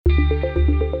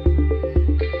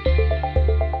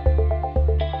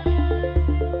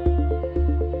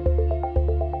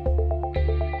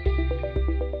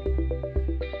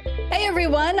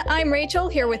everyone. I'm Rachel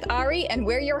here with Ari, and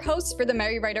we're your hosts for the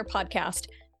Merry Writer podcast.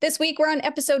 This week, we're on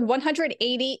episode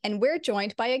 180, and we're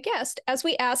joined by a guest as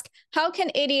we ask, how can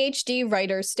ADHD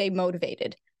writers stay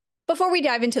motivated? Before we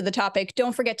dive into the topic,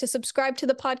 don't forget to subscribe to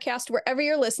the podcast wherever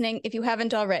you're listening if you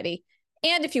haven't already.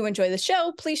 And if you enjoy the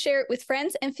show, please share it with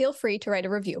friends and feel free to write a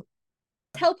review.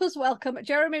 Help us welcome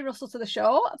Jeremy Russell to the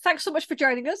show. Thanks so much for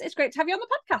joining us. It's great to have you on the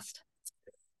podcast.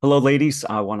 Hello, ladies.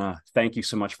 I want to thank you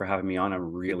so much for having me on.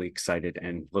 I'm really excited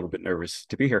and a little bit nervous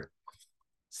to be here.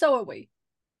 So are we.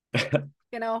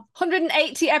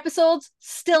 180 episodes,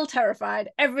 still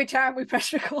terrified every time we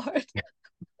press record.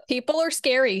 People are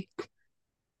scary.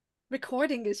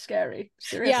 Recording is scary.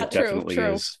 Seriously. Yeah, true.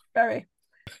 Is. Very.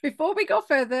 Before we go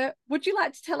further, would you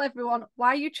like to tell everyone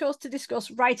why you chose to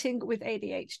discuss writing with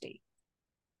ADHD?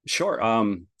 Sure.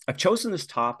 I've chosen this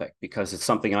topic because it's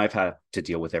something I've had to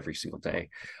deal with every single day.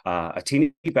 A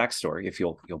teeny backstory, if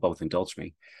you'll both indulge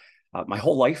me. My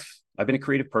whole life, I've been a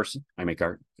creative person. I make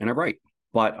art and I write,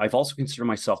 but I've also considered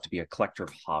myself to be a collector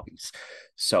of hobbies.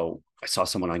 So I saw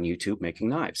someone on YouTube making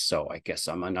knives, so I guess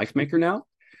I'm a knife maker now.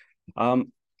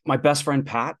 My best friend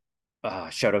Pat,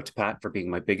 shout out to Pat for being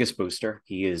my biggest booster.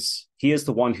 He is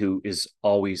the one who is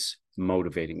always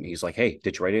motivating me. He's like, "Hey,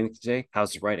 did you write anything today?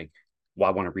 How's the writing? Well,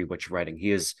 I want to read what you're writing."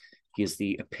 He is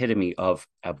the epitome of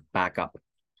a backup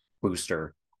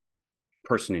booster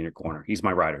person in your corner. He's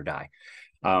my ride or die.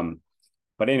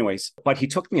 But he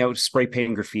took me out spray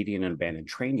painting graffiti in an abandoned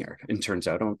train yard. And turns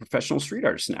out I'm a professional street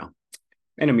artist now,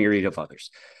 and a myriad of others.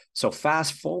 So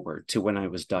fast forward to when I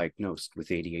was diagnosed with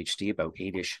ADHD about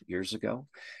 8-ish years ago.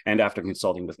 And after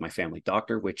consulting with my family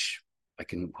doctor, which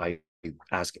I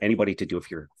ask anybody to do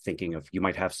if you're thinking of, you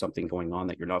might have something going on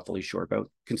that you're not fully sure about,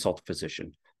 consult a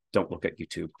physician. Don't look at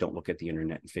YouTube. Don't look at the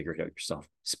internet and figure it out yourself.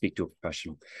 Speak to a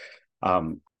professional.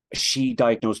 She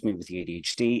diagnosed me with the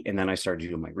ADHD, and then I started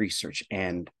doing my research.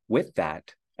 And with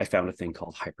that, I found a thing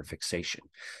called hyperfixation.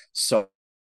 So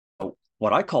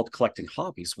what I called collecting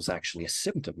hobbies was actually a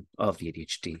symptom of the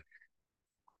ADHD.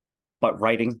 But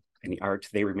writing and the art,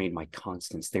 they remained my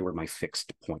constants. They were my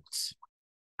fixed points.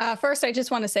 First, I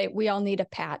just want to say we all need a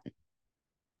Pat.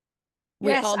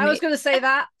 Yes, I was going to say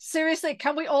that. Seriously,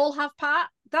 can we all have Pat?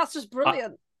 That's just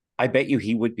brilliant. I bet you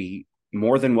he would be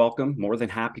more than welcome, more than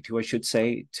happy to, I should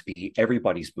say, to be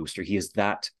everybody's booster. He is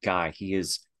that guy.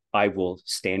 I will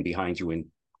stand behind you and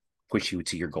push you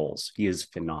to your goals. He is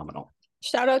phenomenal.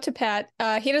 Shout out to Pat.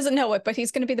 He doesn't know it, but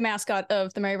he's going to be the mascot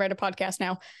of the Merry Writer podcast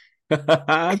now.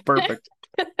 Perfect.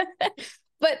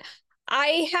 But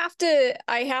I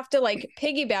have to like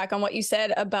piggyback on what you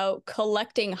said about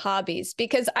collecting hobbies,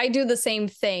 because I do the same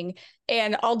thing.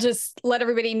 And I'll just let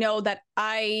everybody know that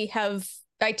I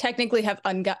technically have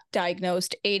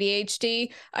undiagnosed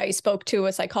ADHD. I spoke to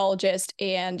a psychologist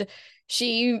and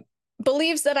she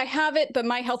believes that I have it, but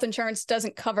my health insurance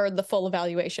doesn't cover the full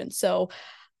evaluation. So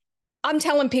I'm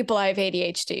telling people I have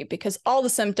ADHD because all the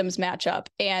symptoms match up.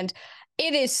 And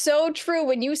it is so true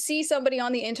when you see somebody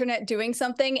on the internet doing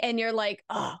something and you're like,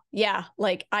 oh yeah,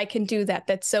 like I can do that.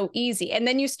 That's so easy. And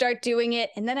then you start doing it.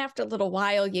 And then after a little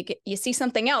while, you see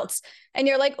something else and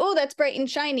you're like, oh, that's bright and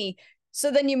shiny.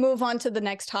 So then you move on to the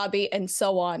next hobby and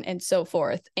so on and so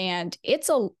forth. And it's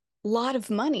a lot of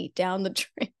money down the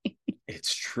drain.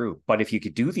 It's true. But if you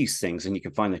could do these things and you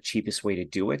can find the cheapest way to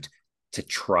do it, to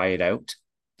try it out,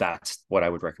 that's what I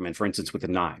would recommend. For instance, with the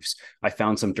knives, I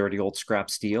found some dirty old scrap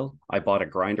steel. I bought a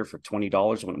grinder for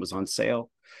 $20 when it was on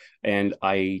sale, and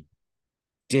I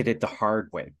did it the hard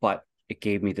way, but it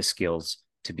gave me the skills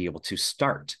to be able to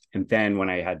start. And then when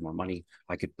I had more money,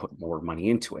 I could put more money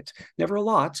into it. Never a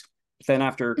lot. But then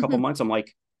after a couple months, I'm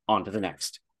like, on to the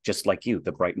next, just like you,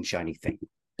 the bright and shiny thing.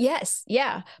 Yes.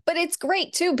 Yeah. But it's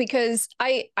great too, because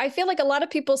I feel like a lot of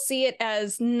people see it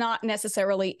as not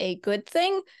necessarily a good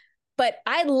thing. But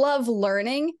I love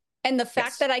learning, and the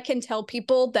fact that I can tell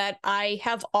people that I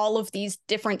have all of these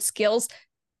different skills,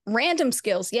 random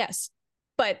skills, yes,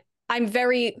 but I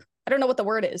don't know what the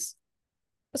word is.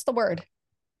 What's the word?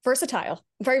 Versatile,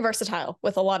 very versatile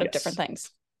with a lot of different things.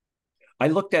 I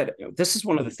looked at, this is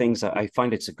one of the things that I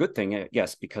find it's a good thing,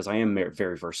 yes, because I am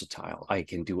very versatile. I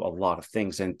can do a lot of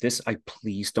things. And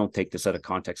please don't take this out of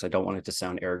context. I don't want it to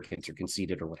sound arrogant or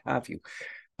conceited or what have you,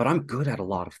 but I'm good at a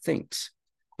lot of things.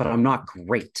 But I'm not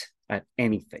great at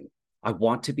anything. I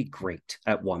want to be great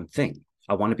at one thing.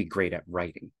 I want to be great at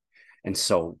writing. And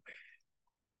so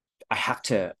I have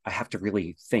to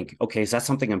really think, okay, is that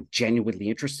something I'm genuinely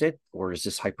interested in, or is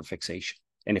this hyperfixation?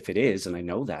 And if it is, and I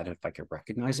know that, if I can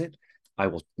recognize it, I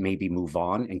will maybe move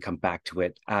on and come back to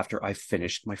it after I've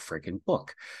finished my friggin'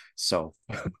 book. So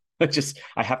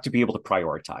I have to be able to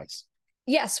prioritize.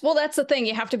 Yes, well, that's the thing.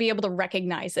 You have to be able to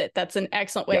recognize it. That's an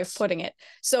excellent way of Yes. putting it.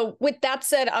 So, with that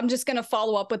said, I'm just going to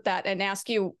follow up with that and ask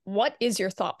you, what is your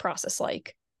thought process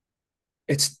like?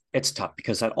 It's tough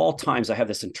because at all times I have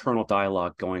this internal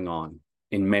dialogue going on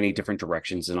in many different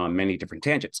directions and on many different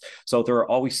tangents. So there are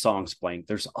always songs playing.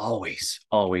 There's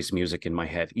always music in my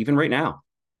head, even right now.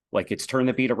 Like it's Turn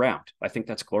the Beat Around. I think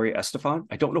that's Gloria Estefan.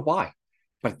 I don't know why,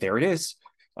 but there it is.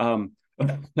 Um,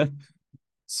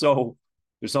 so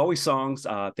there's always songs.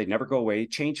 They never go away,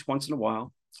 change once in a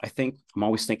while. I think I'm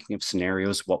always thinking of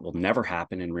scenarios, what will never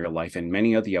happen in real life, and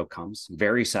many of the outcomes,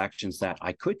 various actions that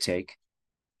I could take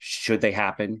should they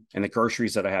happen, and the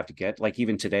groceries that I have to get. Like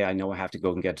even today, I know I have to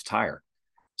go and get a tire.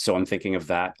 So I'm thinking of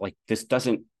that. Like this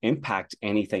doesn't impact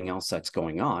anything else that's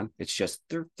going on. It's just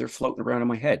they're floating around in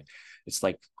my head. It's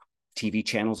like TV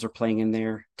channels are playing in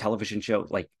there, television show,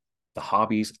 like the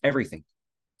hobbies, everything.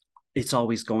 It's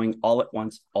always going all at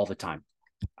once, all the time.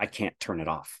 I can't turn it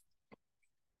off.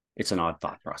 It's an odd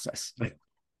thought process.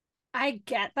 I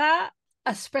get that,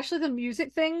 especially the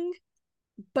music thing,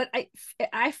 but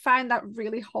I find that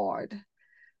really hard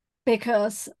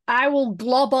because I will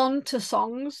glob on to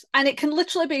songs and it can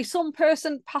literally be some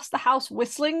person past the house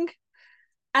whistling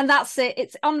and that's it.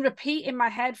 It's on repeat in my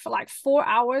head for like 4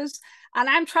 hours and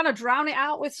I'm trying to drown it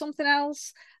out with something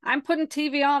else. I'm putting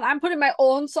TV on, I'm putting my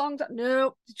own songs.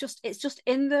 No, it's just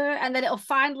in there and then it'll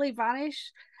finally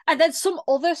vanish. And then some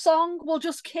other song will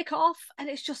just kick off and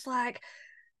it's just like,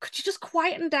 could you just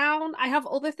quieten down? I have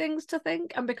other things to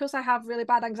think. And because I have really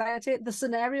bad anxiety, the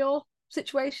scenario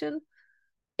situation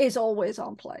is always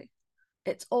on play.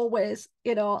 It's always,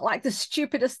 like the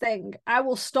stupidest thing. I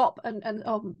will stop and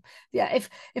yeah, if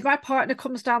my partner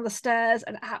comes down the stairs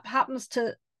and happens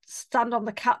to stand on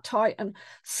the cat toy and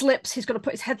slips, he's going to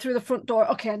put his head through the front door.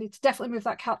 Okay, I need to definitely move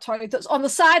that cat toy that's on the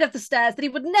side of the stairs that he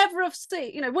would never have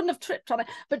seen, wouldn't have tripped on it.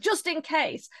 But just in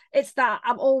case, it's that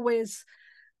I'm always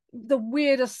the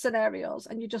weirdest scenarios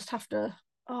and you just have to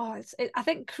I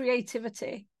think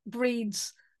creativity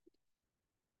breeds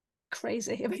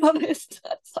crazy, if I'm honest.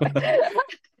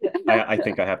 I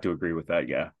think I have to agree with that.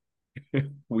 Yeah.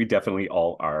 We definitely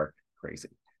all are crazy,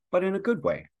 but in a good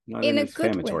way, not in an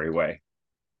inflammatory way.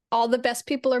 All the best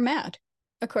people are mad,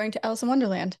 according to Alice in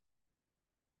Wonderland.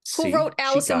 See, who wrote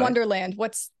Alice in Wonderland?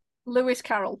 What's Lewis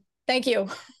Carroll? Thank you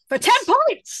for 10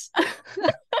 points.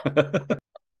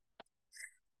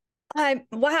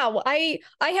 Wow. I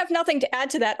have nothing to add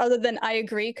to that other than I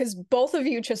agree because both of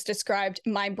you just described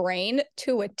my brain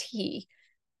to a T.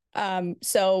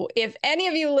 So if any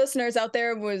of you listeners out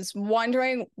there was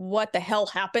wondering what the hell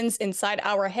happens inside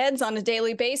our heads on a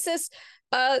daily basis,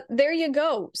 there you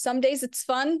go. Some days it's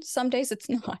fun, some days it's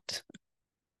not.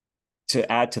 To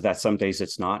add to that, some days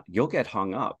it's not. You'll get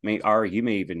hung up. You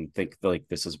may even think like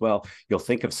this as well. You'll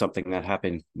think of something that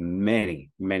happened many,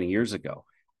 many years ago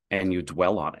and you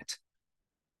dwell on it.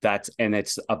 And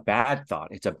it's a bad thought.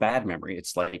 It's a bad memory.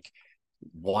 It's like,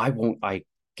 why won't I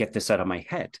get this out of my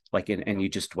head? Like, and you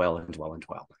just dwell and dwell and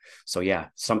dwell. So yeah,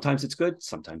 sometimes it's good,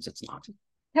 sometimes it's not.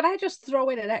 Can I just throw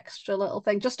in an extra little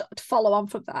thing just to follow on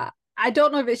from that? I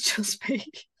don't know if it's just me,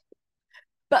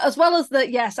 but as well as that,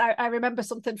 yes, I remember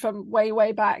something from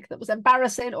way back that was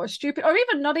embarrassing or stupid, or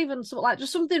even not even something like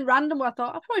just something random where I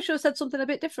thought I probably should have said something a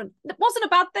bit different. It wasn't a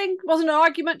bad thing, it wasn't an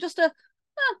argument, just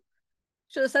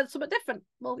should have said something different.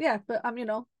 Well, yeah, but I'm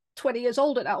 20 years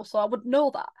older now, so I would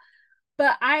know that.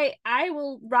 But I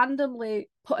will randomly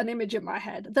put an image in my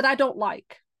head that I don't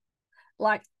like.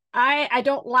 Like I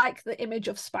don't like the image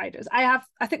of spiders. I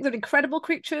think they're incredible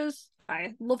creatures.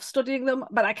 I love studying them,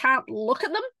 but I can't look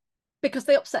at them because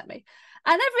they upset me.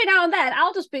 And every now and then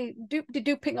I'll just be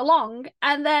dooping along,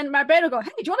 and then my brain will go,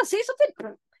 "Hey, do you want to see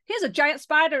something? Here's a giant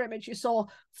spider image you saw,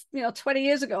 20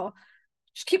 years ago.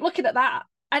 Just keep looking at that."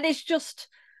 And it's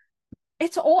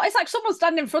like someone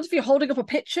standing in front of you holding up a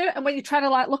picture, and when you're trying to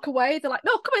like look away, they're like,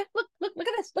 "No, come here, look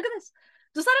at this, look at this."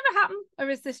 Does that ever happen, or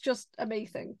is this just a me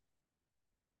thing?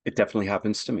 It definitely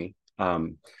happens to me.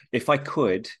 If I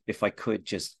could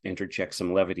just interject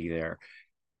some levity there.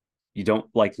 You don't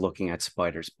like looking at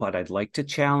spiders, but I'd like to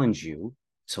challenge you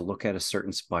to look at a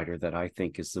certain spider that I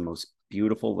think is the most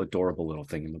beautiful, adorable little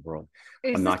thing in the world.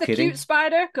 I'm not kidding. Cute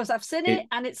spider? Because I've seen it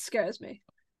and it scares me.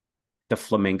 The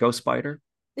flamingo spider.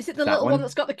 Is it the little one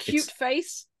that's got the cute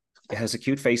face? It has a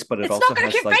cute face, but it also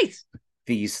has like face.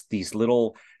 these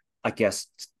little, I guess,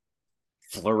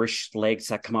 flourish legs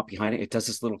that come up behind it. It does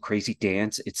this little crazy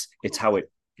dance. It's how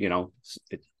it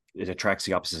attracts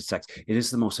the opposite sex. It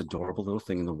is the most adorable little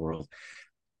thing in the world.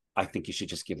 I think you should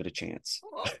just give it a chance.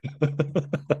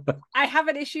 I have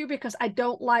an issue because I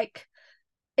don't like,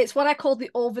 it's what I call the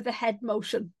over the head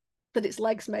motion that its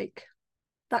legs make.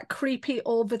 that creepy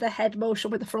over the head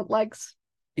motion with the front legs.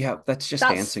 Yeah, that's just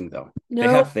That's dancing though.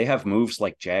 no, They have moves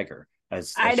like Jagger, I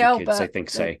as your know, kids I but think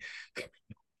say.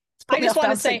 it's put I me just off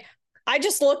want to dancing. say, I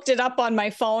just looked it up on my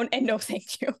phone and no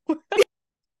thank you.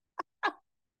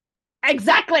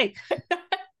 Exactly.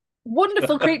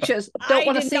 Wonderful creatures. Don't I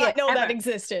want to did see not it know ever. that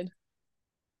existed.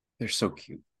 They're so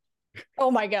cute.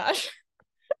 Oh my gosh.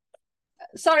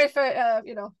 Sorry for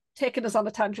taking us on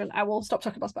a tangent. I will stop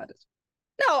talking about spiders.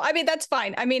 No, I mean, that's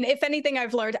fine. I mean, if anything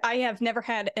I've learned, I have never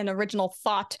had an original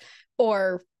thought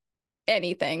or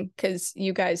anything because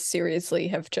you guys seriously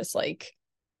have just like,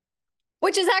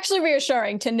 which is actually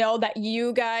reassuring to know that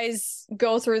you guys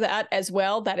go through that as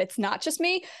well, that it's not just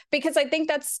me, because I think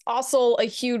that's also a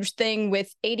huge thing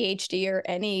with ADHD or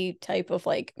any type of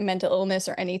like mental illness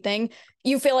or anything.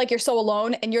 You feel like you're so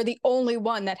alone and you're the only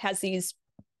one that has these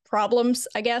problems,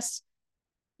 I guess,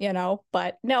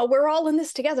 but no, we're all in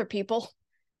this together, people.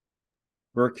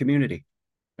 We're a community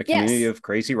Yes. of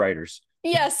crazy writers.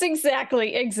 Yes,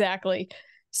 exactly. Exactly.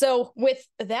 So, with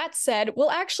that said, we'll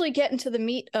actually get into the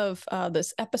meat of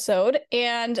this episode,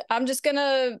 and I'm just going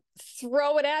to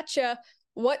throw it at you.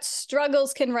 What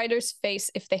struggles can writers face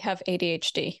if they have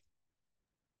ADHD?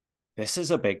 This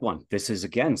is a big one. This is,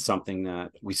 again, something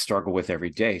that we struggle with every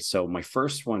day. So, my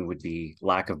first one would be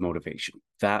lack of motivation.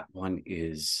 That one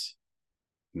is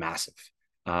massive.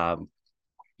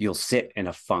 You'll sit in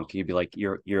a funk. You'll be like,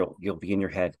 you'll be in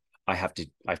your head. I have to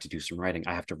do some writing.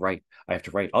 I have to write.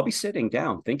 I'll be sitting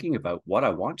down thinking about what I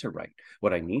want to write,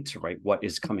 what I need to write, what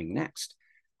is coming next.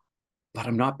 But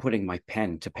I'm not putting my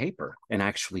pen to paper and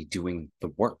actually doing the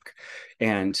work.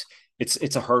 And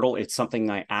it's a hurdle. It's something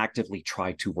I actively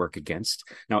try to work against.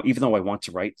 Now, even though I want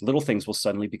to write, little things will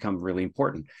suddenly become really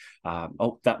important.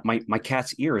 That my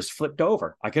cat's ear is flipped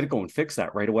over. I got to go and fix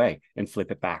that right away and flip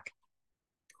it back.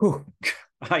 Whew,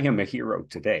 I am a hero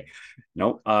today.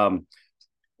 No,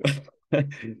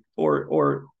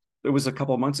 or it was a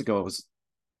couple of months ago. I was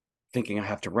thinking I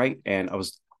have to write, and I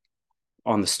was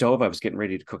on the stove. I was getting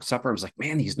ready to cook supper. I was like,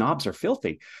 man, these knobs are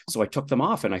filthy. So I took them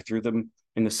off and I threw them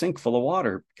in the sink full of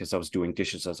water because I was doing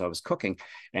dishes as I was cooking,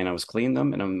 and I was cleaning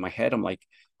them. And in my head, I'm like,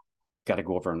 got to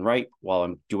go over and write while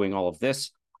I'm doing all of this.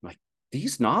 I'm like,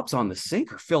 these knobs on the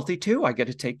sink are filthy too. I got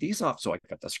to take these off. So I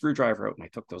got the screwdriver out and I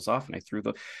took those off and I threw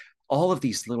the. All of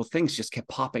these little things just kept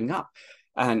popping up,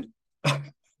 and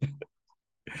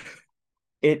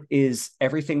it is,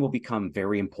 everything will become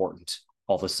very important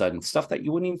all of a sudden, stuff that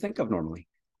you wouldn't even think of normally,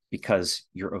 because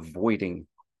you're avoiding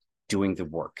doing the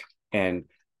work. And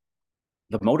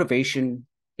the motivation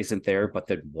isn't there, but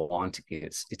the want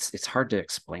is. It's hard to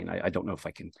explain. I don't know if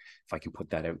I can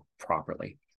put that out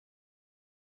properly.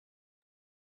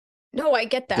 No, I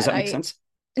get that. Does that make sense?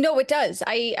 No, it does.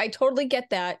 I totally get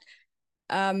that.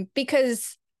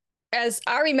 Because as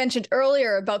Ari mentioned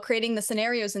earlier about creating the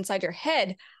scenarios inside your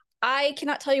head, I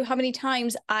cannot tell you how many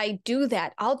times I do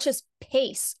that. I'll just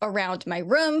pace around my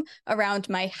room, around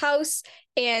my house,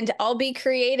 and I'll be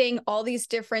creating all these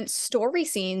different story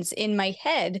scenes in my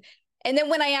head. And then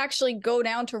when I actually go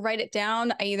down to write it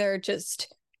down,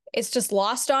 it's just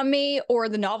lost on me, or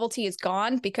the novelty is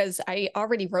gone because I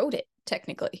already wrote it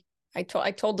technically. I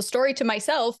told the story to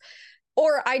myself,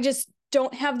 or I just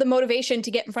don't have the motivation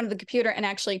to get in front of the computer and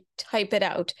actually type it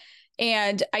out.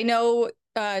 And I know,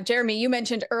 Jeremy, you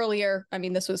mentioned earlier, I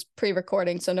mean, this was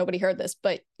pre-recording, so nobody heard this,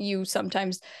 but you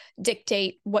sometimes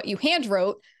dictate what you hand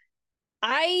wrote.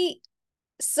 I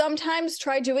sometimes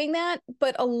try doing that,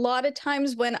 but a lot of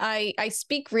times when I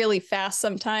speak really fast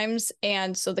sometimes,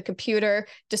 and so the computer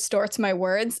distorts my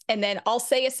words, and then I'll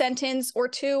say a sentence or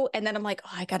two, and then I'm like,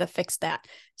 oh, I gotta fix that.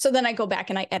 So then I go back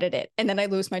and I edit it, and then I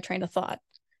lose my train of thought.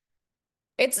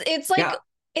 It's like, yeah.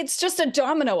 It's just a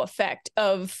domino effect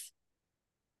of,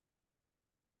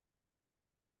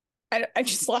 I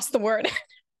just lost the word.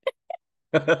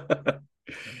 A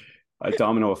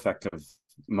domino effect of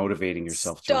motivating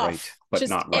yourself to write, but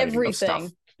just not writing everything. Of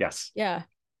stuff. Yes. Yeah.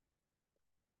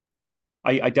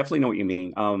 I definitely know what you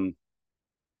mean.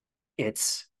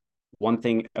 It's one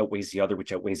thing outweighs the other,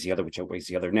 which outweighs the other, which outweighs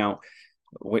the other. Now,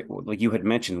 like you had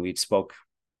mentioned, we'd spoke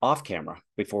off camera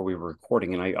before we were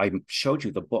recording, and I showed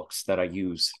you the books that I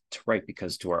use to write,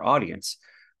 because to our audience,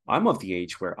 I'm of the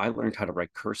age where I learned how to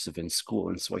write cursive in school,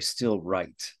 and so I still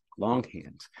write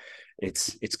longhand.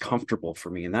 It's comfortable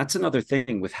for me, and that's another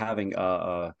thing with having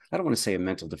I don't want to say a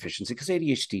mental deficiency, because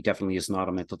ADHD definitely is not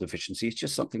a mental deficiency. It's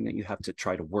just something that you have to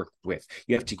try to work with.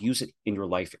 You have to use it in your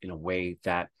life in a way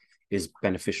that is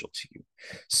beneficial to you.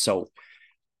 So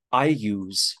I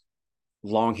use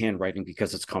longhand writing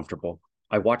because it's comfortable.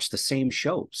 I watch the same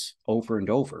shows over and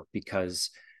over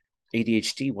because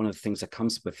ADHD, one of the things that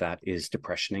comes with that is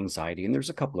depression, anxiety, and there's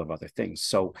a couple of other things.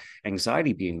 So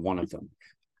anxiety being one of them.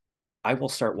 I will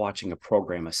start watching a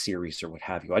program, a series, or what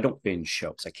have you. I don't binge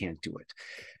shows. I can't do it.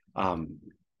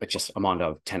 But just I'm on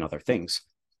to 10 other things.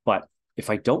 But if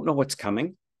I don't know what's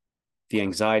coming, the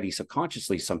anxiety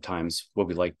subconsciously sometimes will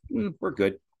be like, we're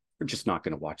good. We're just not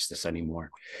going to watch this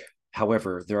anymore.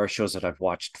 However, there are shows that I've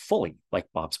watched fully, like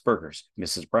Bob's Burgers,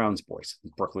 Mrs. Brown's Boys,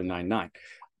 Brooklyn Nine-Nine.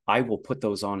 I will put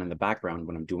those on in the background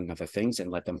when I'm doing other things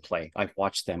and let them play. I've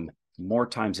watched them more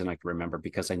times than I can remember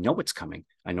because I know it's coming.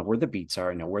 I know where the beats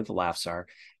are. I know where the laughs are.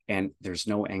 And there's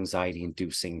no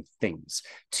anxiety-inducing things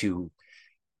to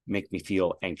make me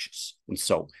feel anxious. And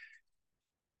so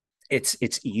it's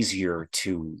easier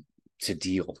to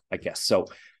deal, I guess. So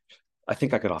I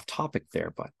think I got off topic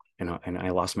there, but and I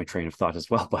lost my train of thought as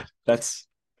well. But it's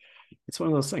one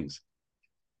of those things.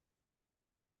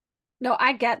 No,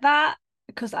 I get that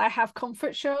because I have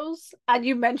comfort shows, and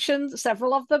you mentioned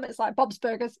several of them. It's like Bob's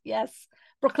Burgers, yes.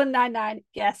 Brooklyn Nine-Nine,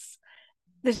 yes.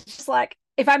 There's just like,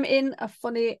 if I'm in a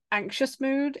funny, anxious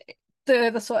mood,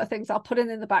 they're the sort of things I'll put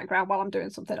in the background while I'm doing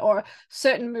something, or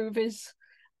certain movies.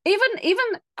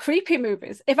 Even creepy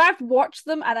movies, if I've watched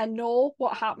them and I know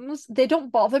what happens, they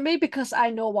don't bother me because I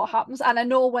know what happens and I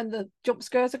know when the jump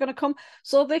scares are going to come,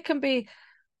 so they can be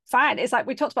fine. It's like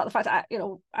we talked about the fact that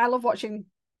I love watching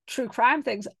true crime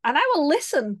things, and I will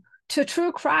listen to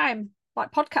true crime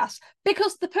like podcasts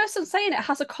because the person saying it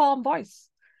has a calm voice,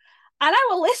 and I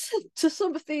will listen to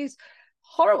some of these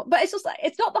horrible, but it's just like,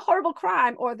 it's not the horrible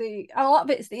crime or a lot of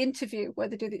it is the interview where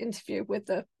they do the interview with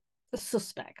the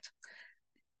suspect.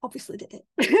 Obviously did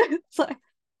it. So,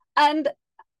 and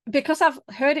because I've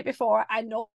heard it before, I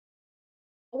know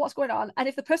what's going on. And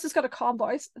if the person's got a calm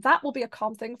voice, that will be a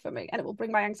calm thing for me and it will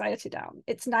bring my anxiety down.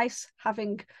 It's nice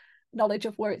having knowledge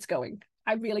of where it's going.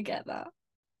 I really get that.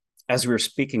 As we were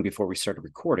speaking before we started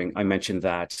recording, I mentioned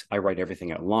that I write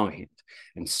everything out longhand.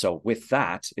 And so with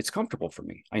that, it's comfortable for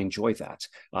me. I enjoy that.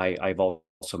 I've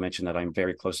also mentioned that I'm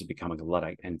very close to becoming a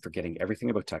Luddite and forgetting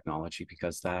everything about technology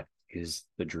because that is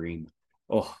the dream.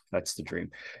 Oh, that's the dream.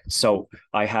 So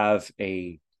I have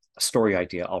a story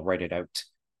idea. I'll write it out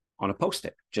on a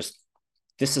Post-it. Just,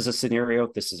 this is a scenario.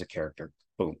 This is a character.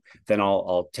 Boom. Then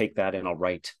I'll take that and I'll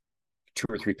write 2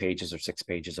 or 3 pages or 6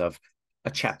 pages of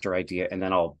a chapter idea. And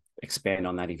then I'll expand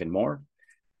on that even more.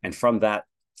 And from that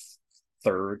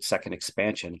second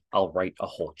expansion, I'll write a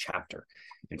whole chapter.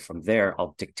 And from there,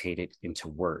 I'll dictate it into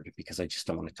Word because I just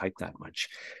don't want to type that much.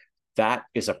 That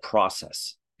is a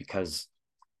process because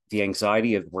the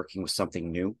anxiety of working with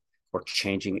something new or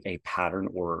changing a pattern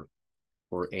or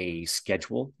a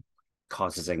schedule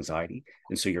causes anxiety.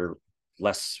 And so you're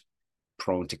less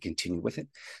prone to continue with it.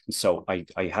 And so I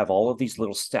have all of these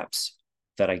little steps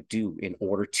that I do in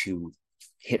order to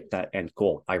hit that end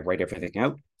goal. I write everything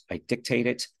out, I dictate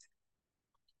it,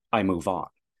 I move on.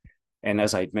 And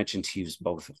as I mentioned to you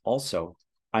both also,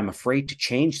 I'm afraid to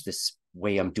change this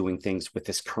way I'm doing things with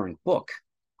this current book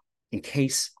in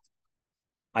case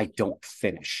I don't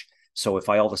finish. So if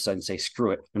I all of a sudden say,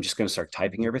 screw it, I'm just going to start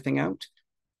typing everything out,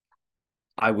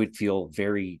 I would feel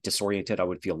very disoriented. I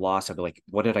would feel lost. I'd be like,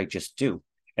 what did I just do?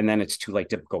 And then it's too late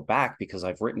to go back because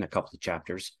I've written a couple of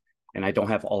chapters and I don't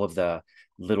have all of the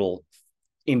little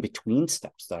in-between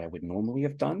steps that I would normally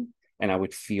have done. And I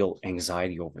would feel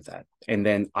anxiety over that. And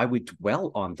then I would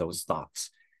dwell on those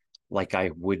thoughts like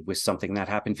I would with something that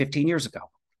happened 15 years ago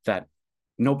that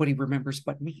nobody remembers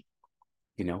but me,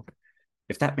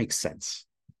 if that makes sense.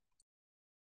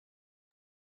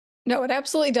 No, it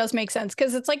absolutely does make sense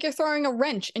because it's like you're throwing a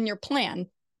wrench in your plan.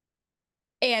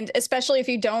 And especially if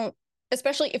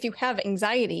you have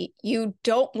anxiety, you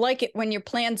don't like it when your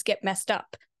plans get messed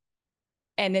up.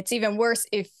 And it's even worse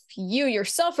if you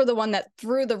yourself are the one that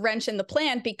threw the wrench in the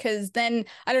plan, because then,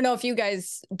 I don't know if you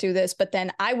guys do this, but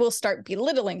then I will start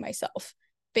belittling myself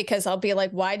because I'll be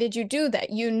like, why did you do that?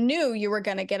 You knew you were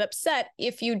going to get upset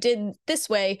if you did this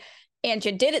way. And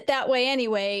you did it that way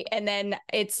anyway. And then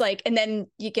it's like, and then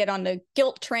you get on the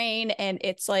guilt train and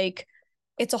it's like,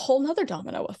 it's a whole nother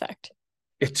domino effect.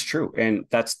 It's true. And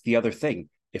that's the other thing.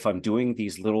 If I'm doing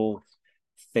these little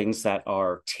things that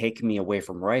are taking me away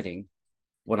from writing,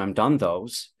 when I'm done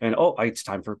those and, it's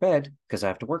time for bed because I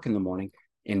have to work in the morning,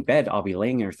 in bed, I'll be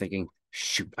laying there thinking,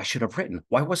 shoot, I should have written.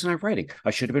 Why wasn't I writing?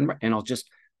 I should have been. And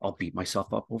I'll beat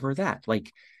myself up over that.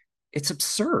 Like, it's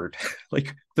absurd.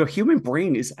 Like, the human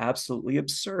brain is absolutely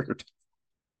absurd.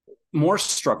 More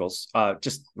struggles,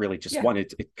 just one.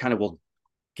 It kind of will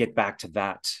get back to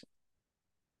that.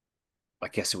 I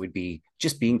guess it would be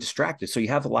just being distracted. So you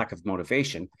have a lack of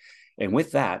motivation. And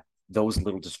with that, those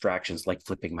little distractions, like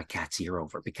flipping my cat's ear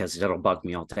over because it'll bug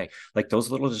me all day, like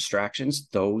those little distractions,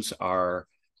 those are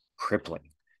crippling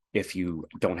if you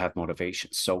don't have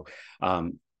motivation. So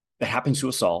it happens to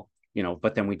us all,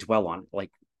 but then we dwell on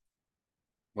like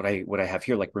what I have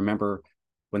here. Like, remember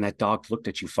when that dog looked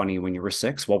at you funny when you were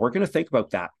 6? Well, we're going to think about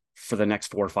that for the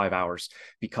next 4 or 5 hours,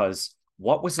 because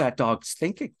what was that dog's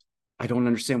thinking? I don't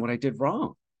understand what I did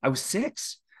wrong. I was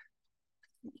 6.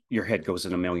 Your head goes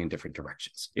in a million different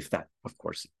directions, if that, of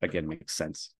course, again, makes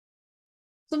sense.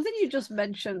 Something you just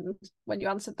mentioned when you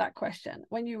answered that question,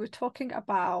 when you were talking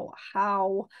about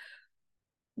how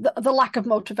the lack of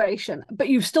motivation, but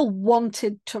you still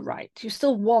wanted to write, you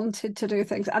still wanted to do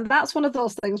things. And that's one of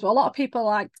those things where a lot of people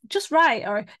are like, just write,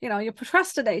 or, you're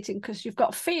procrastinating because you've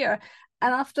got fear.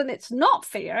 And often it's not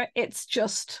fear, it's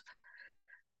just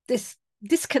this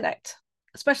disconnect,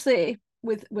 especially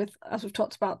with as we've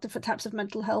talked about, different types of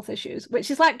mental health issues, which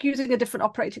is like using a different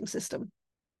operating system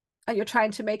and you're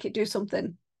trying to make it do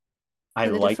something. I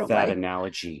like that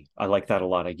analogy. I like that a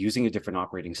lot. Like using a different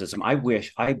operating system. I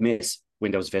miss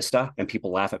Windows Vista, and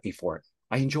people laugh at me for it.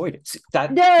 I enjoyed it.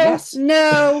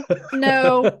 No.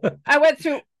 I went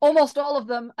through almost all of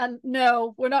them, and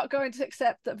no, we're not going to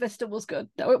accept that Vista was good.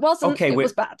 No, it wasn't. Okay, it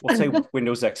was bad. We'll say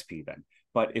Windows XP then.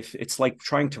 But if it's like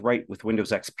trying to write with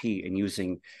Windows XP and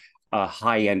using a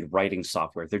high-end writing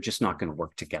software, they're just not going to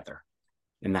work together.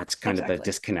 And that's kind of the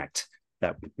disconnect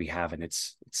that we have, and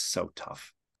it's so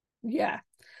tough. Yeah.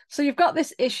 So you've got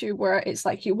this issue where it's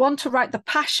like you want to write, the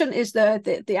passion is there,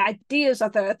 the ideas are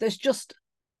there, there's just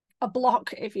a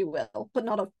block, if you will, but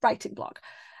not a writing block.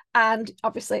 And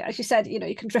obviously, as you said,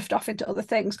 you can drift off into other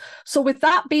things. So with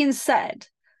that being said,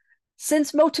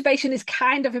 since motivation is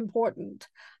kind of important,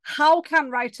 how can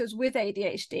writers with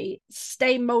ADHD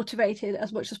stay motivated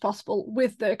as much as possible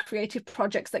with their creative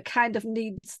projects that kind of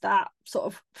needs that sort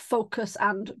of focus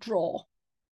and draw?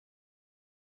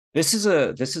 This is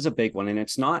a big one, and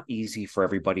it's not easy for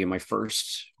everybody. And my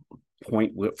first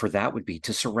point for that would be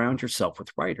to surround yourself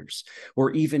with writers,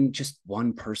 or even just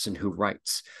one person who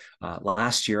writes.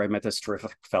 Last year, I met this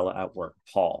terrific fella at work,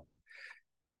 Paul.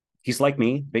 He's like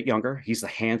me, a bit younger. He's the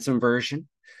handsome version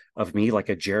of me, like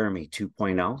a Jeremy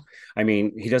 2.0. I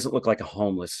mean, he doesn't look like a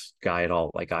homeless guy at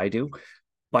all, like I do,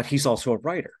 but he's also a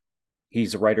writer.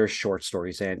 He's a writer of short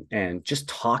stories, and just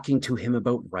talking to him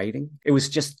about writing, it was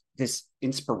just this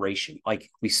inspiration. Like,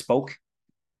 we spoke,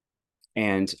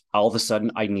 and all of a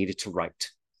sudden I needed to write.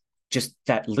 Just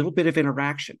that little bit of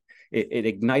interaction, it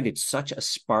ignited such a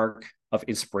spark of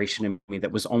inspiration in me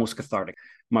that was almost cathartic.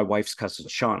 My wife's cousin,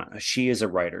 Shauna, she is a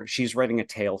writer. She's writing a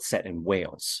tale set in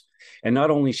Wales. And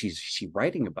not only is she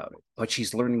writing about it, but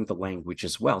she's learning the language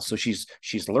as well. So she's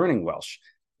learning Welsh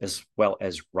as well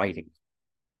as writing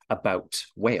about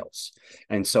Wales.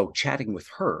 And so chatting with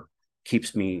her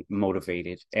keeps me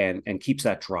motivated and keeps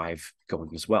that drive going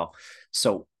as well.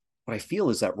 So what I feel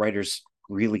is that writers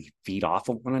really feed off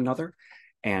of one another,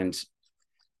 and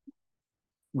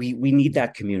we need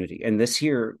that community. And this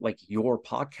here, like your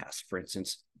podcast, for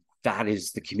instance, that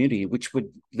is the community, which would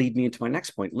lead me into my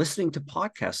next point, listening to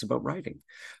podcasts about writing.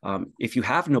 If you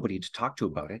have nobody to talk to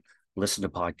about it, listen to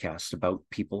podcasts about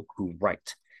people who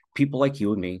write. People like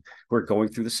you and me who are going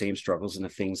through the same struggles and the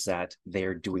things that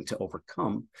they're doing to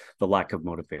overcome the lack of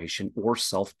motivation or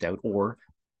self-doubt or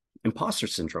imposter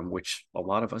syndrome, which a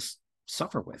lot of us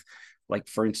suffer with. Like,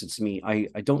 for instance, me, I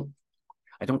don't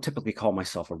typically call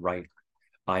myself a writer.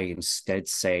 I instead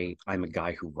say I'm a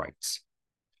guy who writes.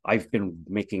 I've been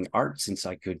making art since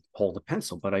I could hold a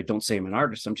pencil, but I don't say I'm an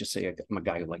artist. I'm just saying I'm a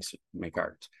guy who likes to make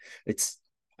art.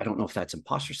 I don't know if that's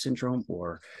imposter syndrome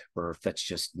or if that's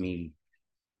just me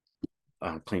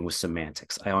playing with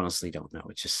semantics. I honestly don't know.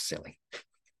 It's just silly.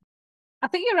 I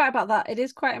think you're right about that. It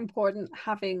is quite important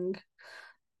having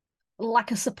like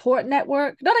a support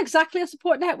network. Not exactly a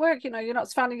support network, you're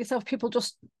not surrounding yourself with people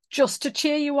just to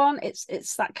cheer you on.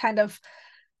 It's that kind of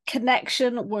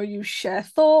connection where you share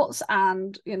thoughts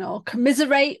and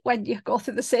commiserate when you go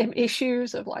through the same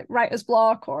issues of like writer's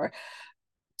block or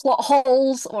plot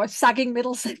holes or sagging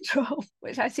middle syndrome,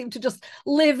 which I seem to just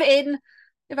live in.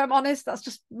 If I'm honest, that's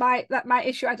just my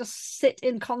issue. I just sit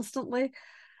in constantly.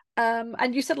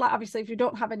 And you said, like, obviously, if you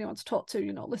don't have anyone to talk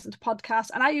to, listen to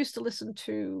podcasts. And I used to listen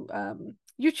to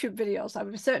YouTube videos. I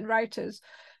would be certain writers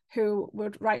who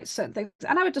would write certain things,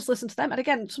 and I would just listen to them. And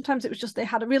again, sometimes it was just they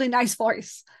had a really nice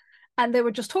voice, and they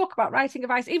would just talk about writing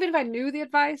advice. Even if I knew the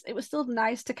advice, it was still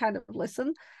nice to kind of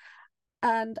listen.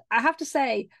 And I have to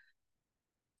say,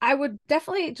 I would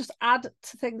definitely just add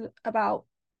to things about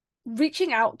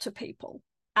reaching out to people.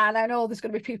 And I know there's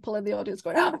going to be people in the audience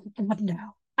going, oh, no.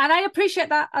 And I appreciate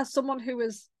that as someone who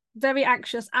is very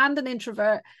anxious and an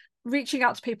introvert. reaching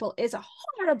out to people is a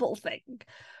horrible thing.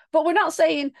 But we're not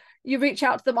saying you reach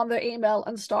out to them on their email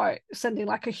and start sending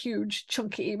like a huge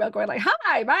chunky email going like,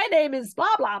 hi, my name is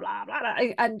blah, blah, blah, blah, blah,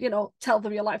 and, you know, tell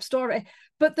them your life story.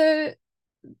 But there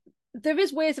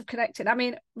is ways of connecting. I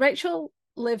mean, Rachel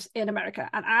lives in America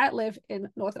and I live in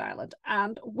Northern Ireland,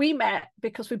 and we met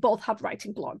because we both had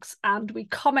writing blogs and we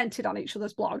commented on each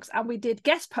other's blogs and we did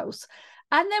guest posts,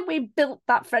 and then we built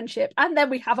that friendship, and then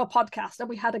we have a podcast and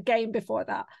we had a game before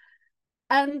that.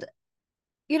 And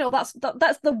you know, that's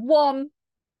the one,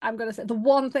 I'm going to say, the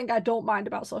one thing I don't mind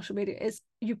about social media is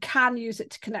you can use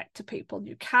it to connect to people.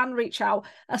 You can reach out,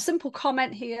 a simple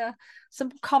comment here,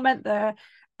 simple comment there,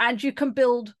 and you can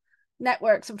build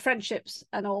networks and friendships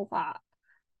and all that.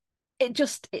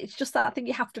 It's just that thing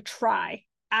you have to try.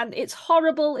 And it's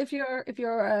horrible if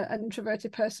you're an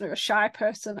introverted person or a shy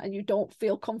person and you don't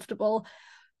feel comfortable,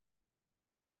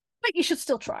 but you should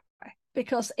still try,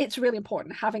 because it's really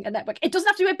important having a network. It doesn't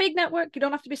have to be a big network. You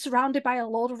don't have to be surrounded by a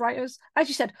load of writers. As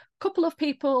you said, a couple of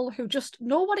people who just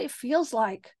know what it feels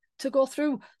like to go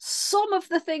through some of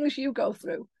the things you go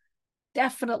through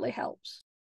definitely helps.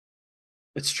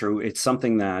 It's true. It's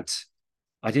something that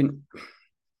I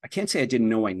can't say I didn't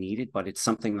know I needed, but it's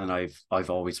something that I've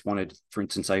always wanted. For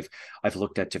instance, I've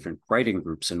looked at different writing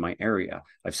groups in my area.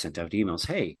 I've sent out emails,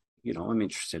 hey, you know, I'm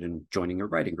interested in joining a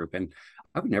writing group, and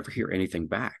I would never hear anything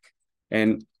back.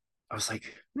 And I was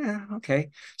like, yeah, okay.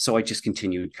 So I just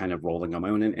continued kind of rolling on my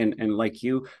own. And like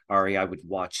you, Ari, I would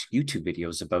watch YouTube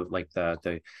videos about like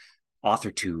the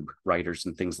AuthorTube writers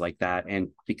and things like that. And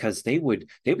because they would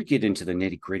get into the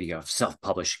nitty-gritty of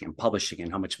self-publishing and publishing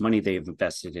and how much money they've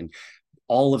invested in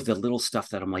all of the little stuff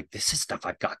that I'm like, this is stuff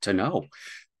I've got to know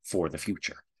for the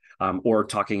future. Or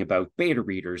talking about beta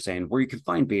readers and where you can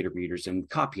find beta readers and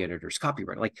copy editors,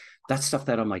 copyright, like that's stuff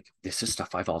that I'm like, this is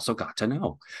stuff I've also got to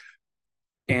know.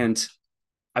 And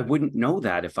I wouldn't know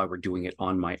that if I were doing it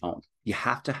on my own. You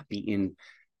have to be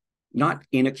not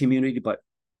in a community, but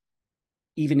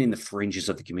even in the fringes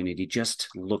of the community, just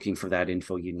looking for that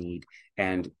info you need.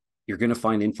 And you're going to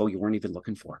find info you weren't even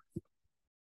looking for.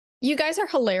 You guys are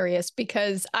hilarious,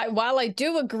 because while I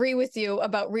do agree with you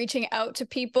about reaching out to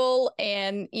people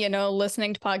and, you know,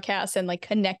 listening to podcasts and like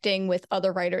connecting with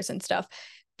other writers and stuff,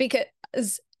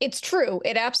 because it's true.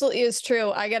 It absolutely is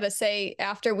true. I got to say,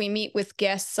 after we meet with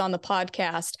guests on the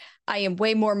podcast, I am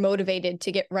way more motivated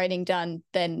to get writing done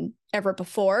than ever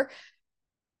before.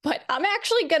 But I'm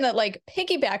actually going to like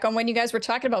piggyback on when you guys were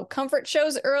talking about comfort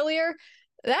shows earlier.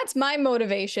 That's my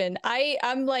motivation.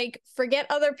 I'm like, forget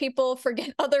other people,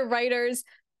 forget other writers.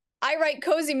 I write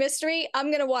cozy mystery. I'm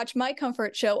going to watch my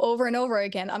comfort show over and over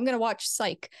again. I'm going to watch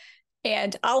Psych,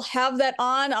 and I'll have that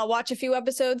on. I'll watch a few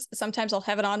episodes. Sometimes I'll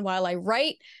have it on while I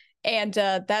write. And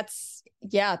that's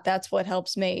what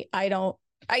helps me. I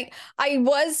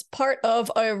was part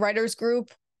of a writers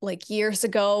group like years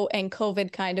ago, and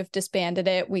COVID kind of disbanded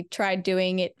it. We tried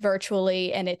doing it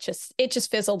virtually and it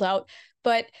just fizzled out.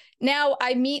 But now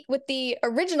I meet with the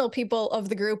original people of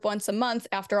the group once a month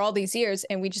after all these years,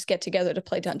 and we just get together to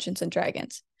play Dungeons and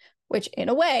Dragons, which in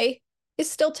a way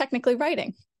is still technically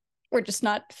writing. We're just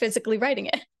not physically writing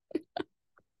it.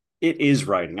 It is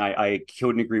writing. I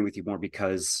couldn't agree with you more,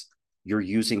 because you're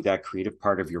using that creative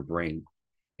part of your brain.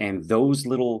 And those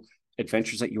little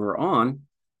adventures that you were on,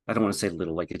 I don't want to say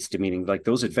little, like it's demeaning, like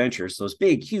those adventures, those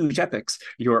big, huge epics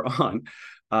you're on,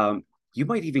 you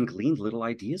might even glean little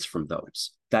ideas from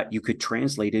those that you could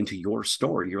translate into your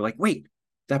story. You're like, wait,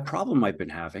 that problem I've been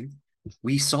having,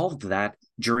 we solved that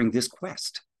during this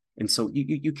quest. And so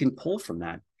you can pull from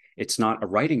that. It's not a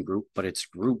writing group, but it's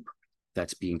a group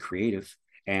that's being creative,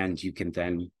 and you can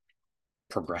then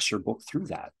progress your book through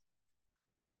that.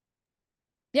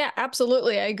 Yeah,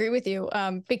 absolutely. I agree with you.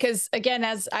 Because again,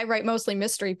 as I write mostly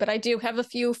mystery, but I do have a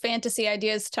few fantasy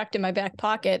ideas tucked in my back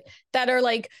pocket that are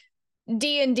like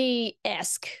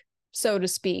D&D-esque, so to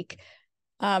speak.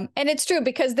 And it's true,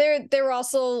 because they're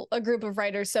also a group of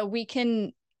writers, so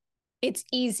it's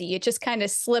easy. It just kind of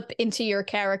slip into your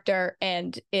character,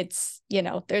 and it's, you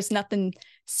know, there's nothing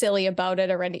silly about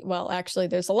it or well, actually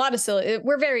there's a lot of silly.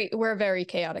 We're a very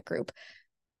chaotic group.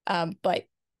 But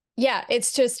yeah,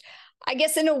 it's just, I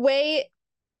guess in a way,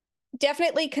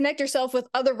 definitely connect yourself with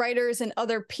other writers and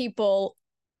other people,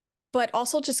 but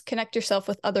also just connect yourself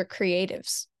with other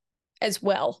creatives as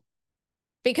well.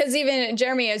 Because even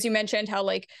Jeremy, as you mentioned, how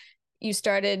like you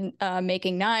started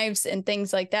making knives and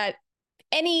things like that.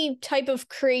 Any type of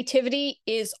creativity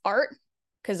is art,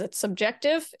 because it's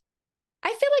subjective. I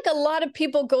feel like a lot of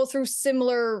people go through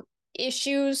similar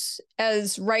issues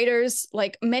as writers.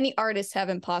 Like many artists have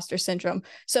imposter syndrome.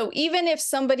 So even if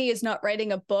somebody is not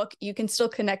writing a book, you can still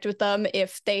connect with them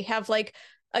if they have like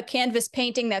a canvas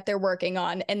painting that they're working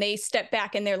on and they step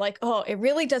back and they're like, oh, it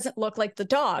really doesn't look like the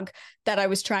dog that I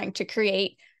was trying to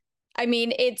create. I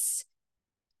mean,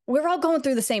 we're all going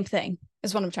through the same thing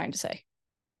is what I'm trying to say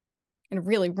in a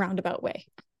really roundabout way.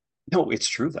 No, it's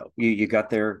true though. You got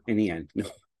there in the end. No,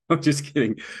 I'm just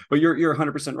kidding. But you're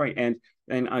 100% right.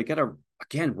 And I gotta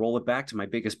again roll it back to my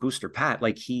biggest booster, Pat.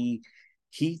 Like he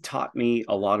taught me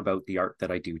a lot about the art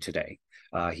that I do today.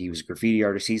 He was a graffiti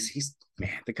artist. He's man,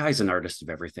 the guy's an artist of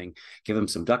everything. Give him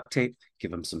some duct tape,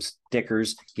 give him some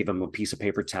stickers, give him a piece of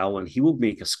paper towel, and he will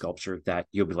make a sculpture that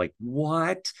you'll be like,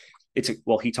 what?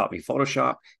 Well, he taught me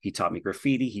Photoshop, he taught me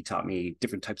graffiti, he taught me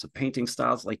different types of painting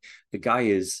styles. Like the guy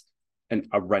is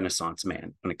a renaissance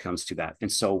man when it comes to that.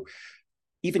 And so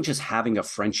even just having a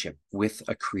friendship with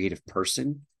a creative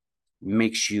person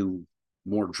makes you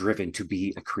more driven to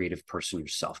be a creative person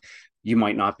yourself. You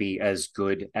might not be as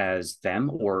good as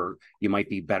them, or you might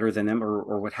be better than them,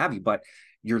 or what have you, but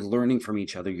you're learning from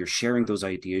each other, you're sharing those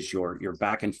ideas, you're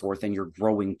back and forth, and you're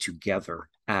growing together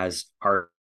as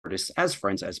artists, as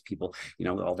friends, as people,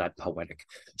 all that poetic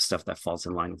stuff that falls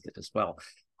in line with it as well.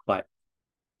 But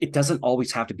it doesn't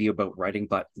always have to be about writing,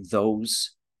 but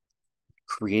those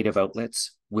creative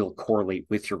outlets will correlate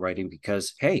with your writing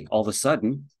because, hey, all of a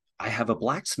sudden, I have a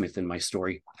blacksmith in my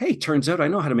story. Hey, turns out I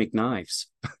know how to make knives.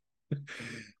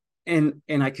 and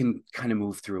I can kind of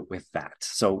move through it with that.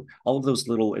 So all of those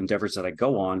little endeavors that I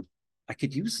go on, I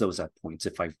could use those at points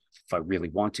if I really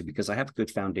want to, because I have a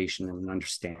good foundation and an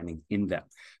understanding in them.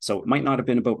 So it might not have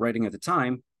been about writing at the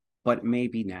time, but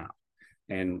maybe now.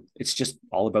 And it's just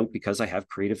all about because I have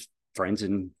creative friends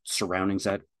and surroundings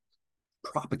that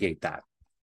propagate that.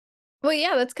 Well,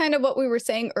 yeah, that's kind of what we were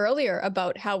saying earlier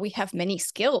about how we have many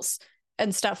skills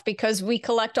and stuff because we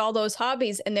collect all those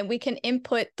hobbies and then we can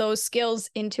input those skills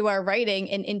into our writing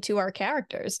and into our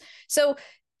characters. So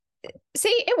see,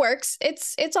 it works.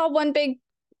 It's all one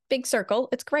big circle.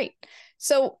 It's great.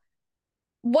 So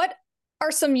what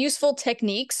are some useful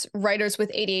techniques writers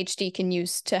with ADHD can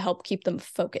use to help keep them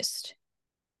focused?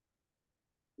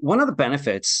 One of the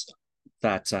benefits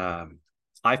that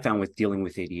I found with dealing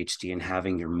with ADHD and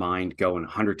having your mind go in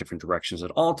 100 different directions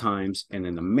at all times, and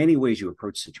in the many ways you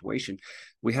approach situation,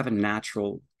 we have a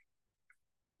natural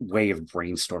way of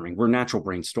brainstorming. We're natural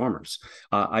brainstormers.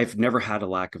 I've never had a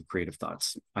lack of creative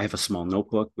thoughts. I have a small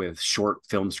notebook with short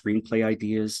film screenplay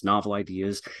ideas, novel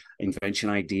ideas, invention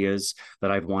ideas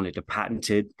that I've wanted to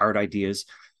patented, art ideas.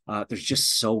 There's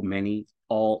just so many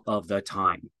all of the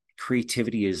time.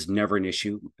 Creativity is never an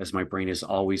issue as my brain is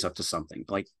always up to something.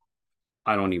 Like,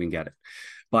 I don't even get it.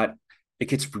 But it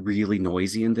gets really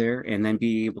noisy in there. And then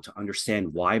being able to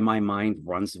understand why my mind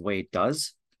runs the way it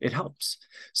does, it helps.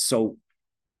 So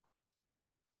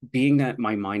being that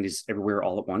my mind is everywhere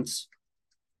all at once,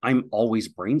 I'm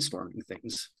always brainstorming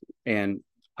things. And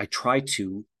I try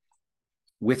to,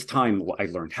 with time, I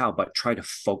learned how, but try to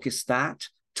focus that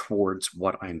towards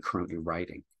what I'm currently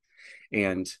writing.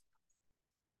 And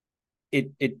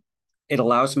it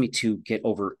allows me to get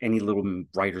over any little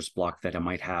writer's block that I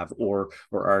might have, or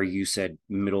you said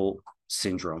middle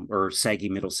syndrome or saggy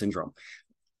middle syndrome.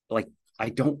 Like, I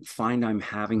don't find I'm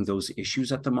having those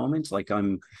issues at the moment. Like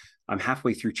I'm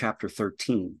halfway through chapter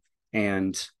 13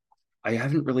 and I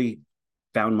haven't really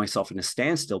found myself in a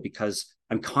standstill because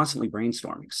I'm constantly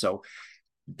brainstorming. So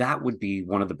that would be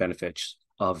one of the benefits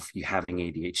of you having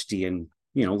ADHD and,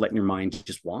 letting your mind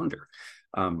just wander.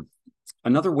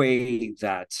 Another way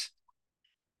that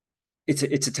it's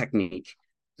a technique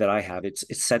that I have, it's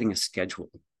setting a schedule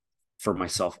for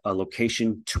myself, a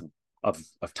location of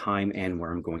time and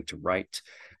where I'm going to write.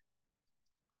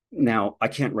 Now, I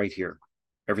can't write here.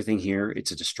 Everything here,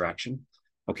 it's a distraction.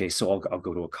 Okay, so I'll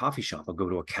go to a coffee shop. I'll go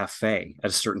to a cafe at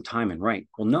a certain time and write.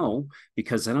 Well, no,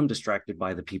 because then I'm distracted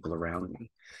by the people around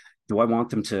me. Do I want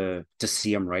them to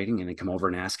see I'm writing and then come over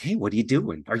and ask, hey, what are you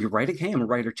doing? Are you writing? Hey, I'm a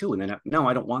writer too. And then, no,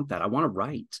 I don't want that. I want to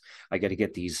write. I got to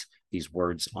get these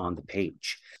words on the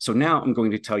page. So now I'm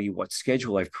going to tell you what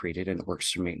schedule I've created and it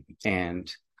works for me. And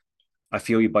I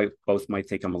feel you both might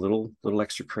think I'm a little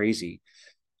extra crazy,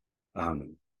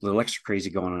 going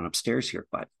on upstairs here,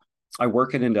 but I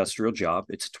work an industrial job.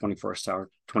 It's a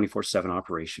 24/7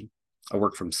 operation. I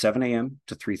work from 7 a.m.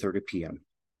 to 3:30 p.m.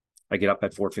 I get up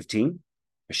at 4:15,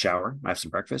 I shower, I have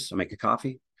some breakfast, I make a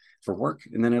coffee for work,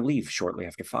 and then I leave shortly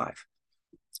after 5.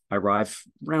 I arrive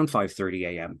around 5:30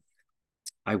 a.m.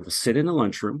 I will sit in the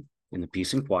lunchroom in the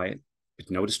peace and quiet with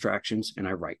no distractions, and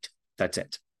I write. That's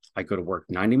it. I go to work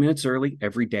 90 minutes early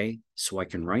every day so I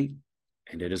can write,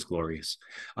 and it is glorious.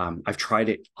 I've tried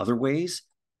it other ways,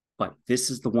 but this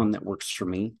is the one that works for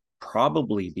me,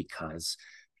 probably because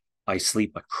I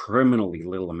sleep a criminally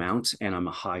little amount, and I'm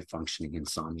a high functioning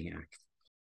insomniac.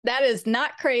 That is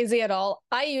not crazy at all.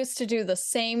 I used to do the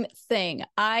same thing.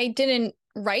 I didn't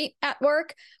write at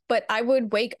work, but I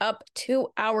would wake up 2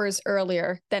 hours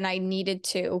earlier than I needed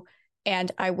to.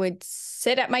 And I would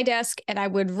sit at my desk and I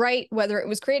would write, whether it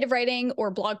was creative writing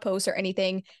or blog posts or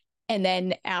anything. And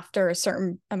then after a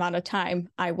certain amount of time,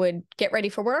 I would get ready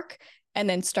for work and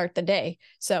then start the day.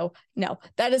 So, no,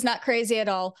 that is not crazy at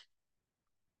all.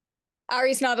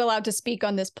 Ari's not allowed to speak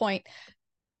on this point,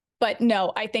 but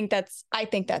no, I think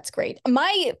that's great.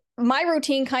 My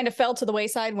routine kind of fell to the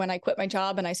wayside when I quit my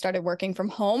job and I started working from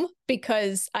home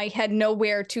because I had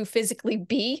nowhere to physically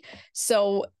be.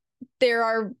 So there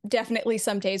are definitely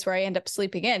some days where I end up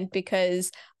sleeping in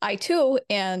because I too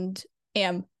am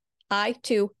an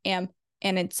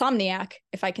insomniac,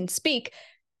 if I can speak.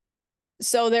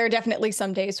 So there are definitely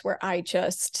some days where I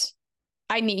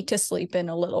need to sleep in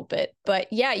a little bit. But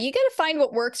yeah, you got to find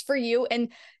what works for you.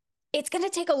 And it's going to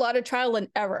take a lot of trial and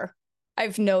error.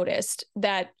 I've noticed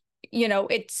that, you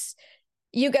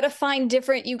got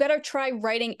to try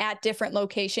writing at different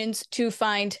locations to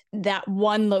find that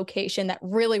one location that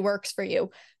really works for you.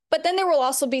 But then there will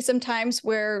also be some times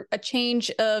where a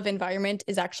change of environment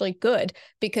is actually good,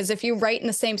 because if you write in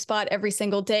the same spot every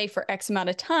single day for X amount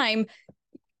of time,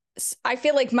 I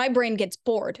feel like my brain gets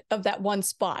bored of that one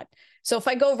spot. So if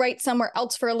I go write somewhere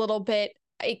else for a little bit,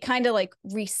 it kind of like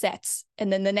resets.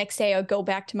 And then the next day I'll go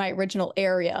back to my original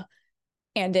area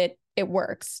and it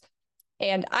works.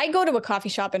 And I go to a coffee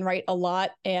shop and write a lot.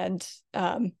 And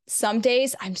some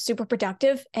days I'm super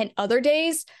productive and other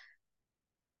days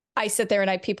I sit there and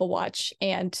I people watch.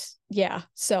 And yeah,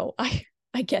 so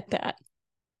I get that.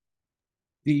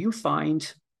 Do you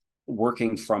find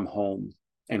working from home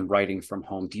and writing from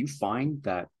home, do you find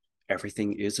that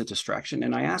everything is a distraction?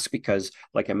 And I ask because,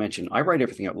 like I mentioned, I write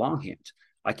everything out longhand.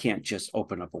 I can't just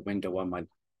open up a window on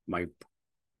my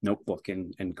notebook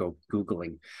and go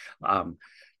Googling.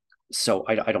 So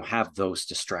I don't have those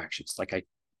distractions. Like I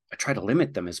try to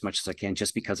limit them as much as I can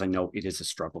just because I know it is a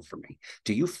struggle for me.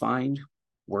 Do you find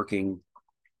working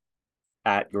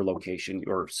at your location,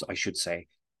 or I should say,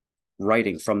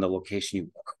 writing from the location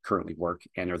you currently work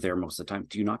and are there most of the time,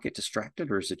 do you not get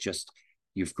distracted, or is it just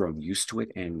you've grown used to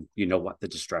it and you know what the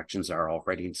distractions are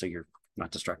already, and so you're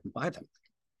not distracted by them?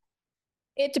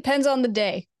 It depends on the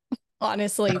day,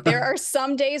 honestly. There are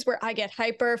some days where I get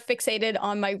hyper fixated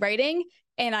on my writing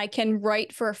and I can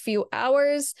write for a few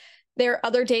hours. There are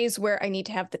other days where I need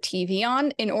to have the TV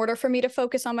on in order for me to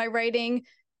focus on my writing.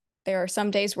 There are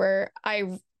some days where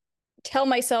I tell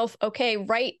myself, okay,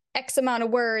 write X amount of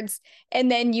words, and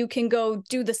then you can go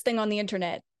do this thing on the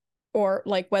internet, or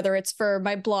like whether it's for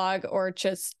my blog or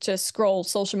just scroll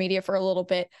social media for a little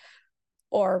bit,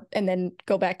 and then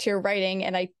go back to your writing.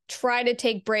 And I try to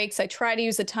take breaks. I try to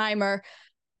use a timer,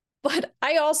 but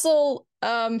I also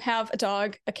have a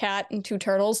dog, a cat, and 2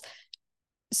 turtles.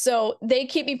 So they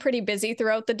keep me pretty busy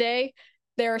throughout the day.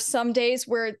 There are some days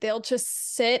where they'll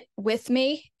just sit with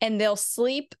me and they'll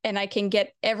sleep and I can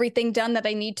get everything done that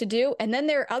I need to do. And then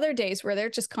there are other days where they're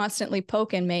just constantly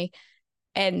poking me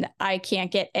and I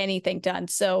can't get anything done.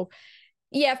 So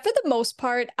yeah, for the most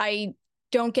part, I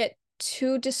don't get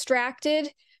too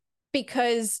distracted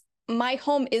because my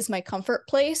home is my comfort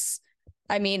place.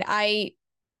 I mean, I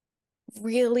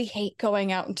really hate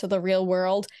going out into the real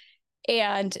world,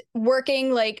 and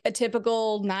working like a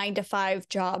typical 9 to 5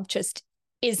 job just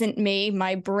isn't me.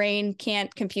 My brain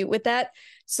can't compute with that.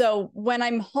 So when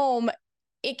I'm home,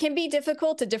 it can be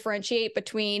difficult to differentiate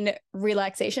between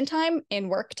relaxation time and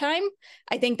work time.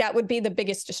 I think that would be the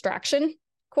biggest distraction,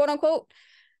 quote unquote.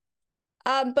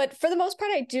 But for the most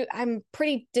part, I'm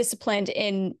pretty disciplined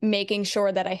in making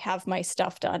sure that I have my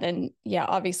stuff done. And yeah,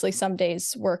 obviously some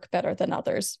days work better than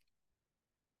others,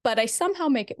 but I somehow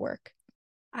make it work.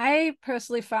 I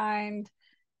personally find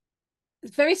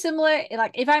it's very similar.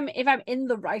 Like if I'm in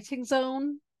the writing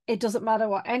zone, it doesn't matter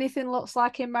what anything looks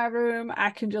like in my room. I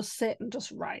can just sit and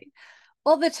just write.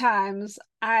 Other times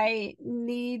I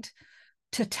need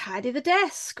to tidy the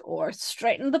desk or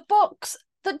straighten the books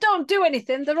that don't do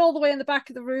anything. They're all the way in the back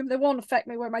of the room. They won't affect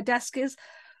me where my desk is.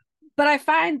 But I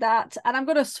find that, and I'm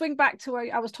going to swing back to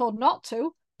where I was told not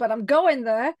to, but I'm going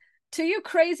there. To you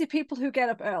crazy people who get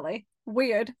up early,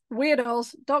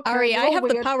 weirdos, don't care. Ari, I have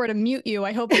weird. the power to mute you.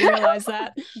 I hope you realize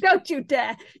that. Don't you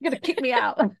dare. You're going to kick me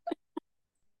out.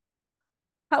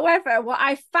 However, what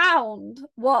I found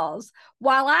was,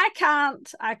 while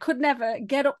I could never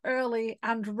get up early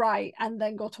and write and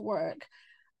then go to work,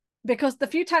 because the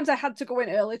few times I had to go in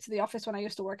early to the office when I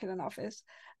used to work in an office,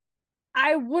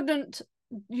 I wouldn't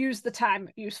use the time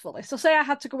usefully. So say I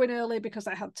had to go in early because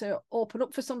I had to open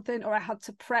up for something, or I had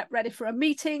to prep ready for a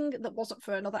meeting that wasn't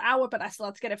for another hour, but I still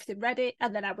had to get everything ready,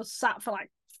 and then I was sat for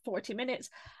like 40 minutes.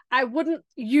 I wouldn't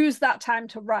use that time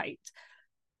to write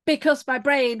because my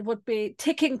brain would be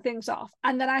ticking things off.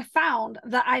 And then I found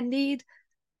that I need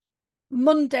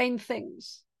mundane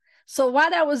things. So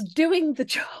while I was doing the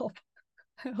job,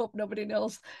 I hope nobody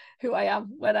knows who I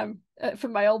am when I'm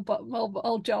from my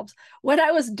old jobs. When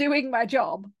I was doing my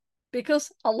job,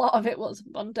 because a lot of it was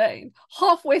mundane,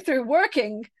 halfway through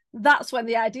working, that's when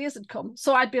the ideas had come.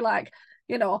 So I'd be like,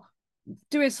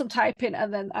 doing some typing,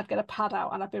 and then I'd get a pad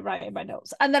out and I'd be writing my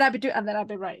notes, and then I'd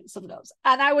be writing some notes,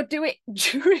 and I would do it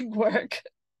during work.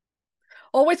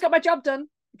 Always got my job done.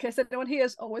 In case anyone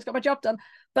hears, always got my job done.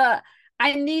 But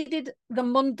I needed the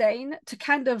mundane to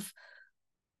kind of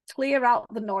clear out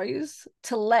the noise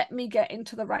to let me get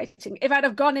into the writing. If I'd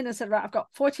have gone in and said, right, I've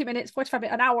got 40 minutes, 45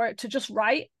 minutes, an hour to just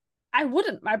write, I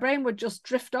wouldn't. My brain would just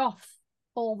drift off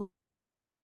all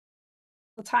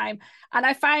the time. And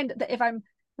I find that if I'm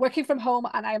working from home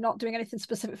and I'm not doing anything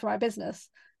specific for my business,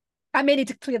 I may need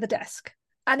to clear the desk.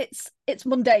 And it's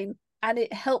mundane, and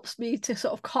it helps me to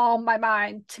sort of calm my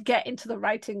mind to get into the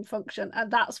writing function.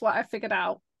 And that's what I figured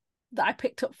out that I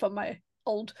picked up from my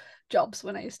old jobs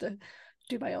when I used to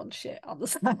do my own shit on the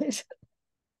side.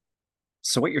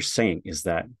 So what you're saying is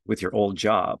that with your old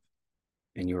job,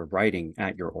 and you were writing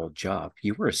at your old job,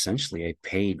 you were essentially a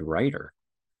paid writer.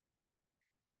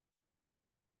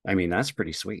 I mean, that's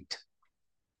pretty sweet.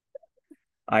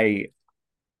 I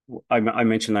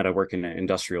mentioned that I work in an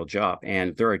industrial job,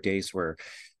 and there are days where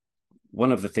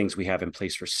one of the things we have in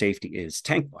place for safety is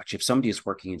tank watch. If somebody is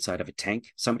working inside of a tank,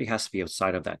 somebody has to be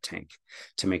outside of that tank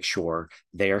to make sure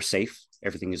they are safe,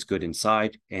 everything is good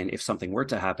inside, and if something were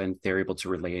to happen, they're able to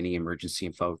relay any emergency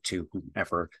info to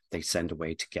whomever they send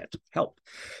away to get help.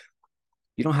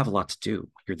 You don't have a lot to do.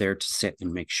 You're there to sit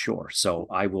and make sure. So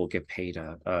I will get paid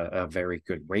a very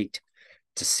good rate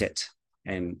to sit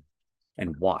and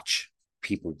watch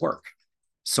people work.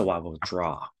 So I will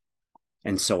draw.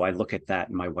 And so I look at that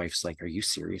and my wife's like, are you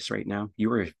serious right now?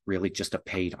 You are really just a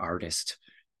paid artist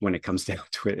when it comes down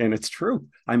to it. And it's true.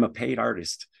 I'm a paid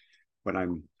artist when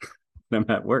I'm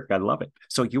at work. I love it.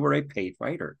 So you were a paid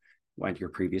writer at your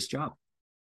previous job.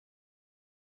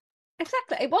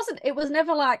 Exactly. It was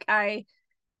never like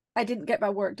I didn't get my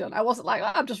work done. I wasn't like,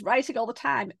 oh, I'm just writing all the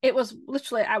time. It was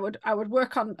literally I would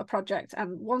work on a project,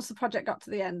 and once the project got to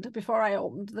the end, before I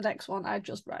opened the next one, I'd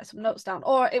just write some notes down.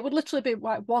 Or it would literally be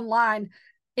like one line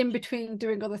in between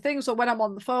doing other things. So when I'm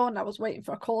on the phone, I was waiting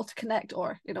for a call to connect,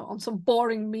 or on some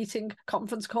boring meeting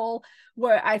conference call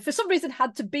where I for some reason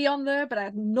had to be on there, but I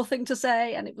had nothing to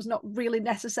say and it was not really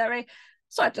necessary.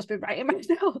 So I'd just be writing my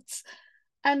notes.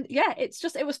 And yeah,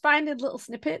 it was finding little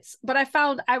snippets, but I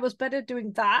found I was better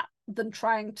doing that than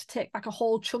trying to take like a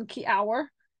whole chunky hour.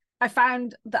 I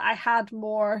found that I had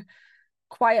more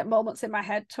quiet moments in my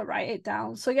head to write it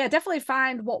down. So yeah, definitely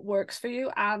find what works for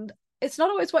you. And it's not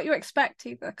always what you expect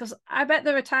either, because I bet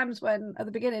there are times when at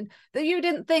the beginning that you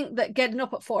didn't think that getting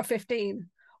up at 4:15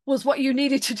 was what you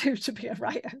needed to do to be a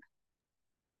writer.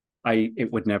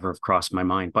 It would never have crossed my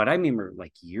mind, but I remember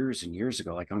like years and years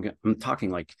ago, like I'm talking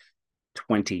like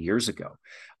 20 years ago,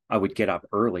 I would get up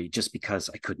early just because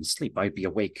I couldn't sleep. I'd be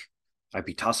awake. I'd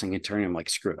be tossing and turning. I'm like,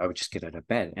 screw it. I would just get out of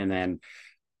bed. And then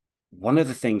one of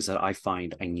the things that I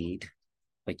find I need,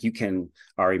 like you can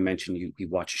already mention you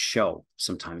watch a show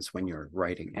sometimes when you're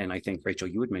writing. And I think, Rachel,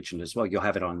 you had mentioned as well, you'll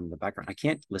have it on in the background. I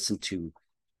can't listen to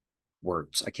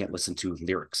words. I can't listen to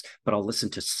lyrics, but I'll listen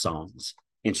to songs,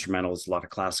 instrumentals, a lot of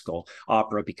classical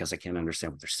opera because I can't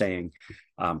understand what they're saying,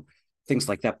 things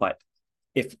like that. But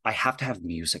if I have to have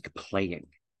music playing,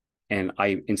 and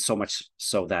in so much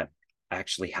so that I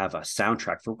actually have a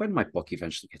soundtrack for when my book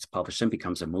eventually gets published and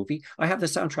becomes a movie, I have the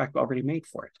soundtrack already made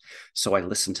for it. So I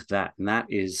listen to that. And that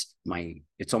is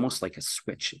it's almost like a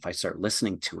switch. If I start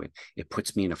listening to it, it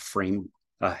puts me in a frame,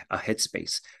 a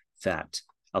headspace that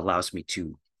allows me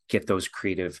to get those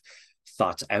creative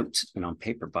thoughts out and on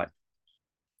paper. But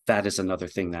that is another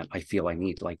thing that I feel I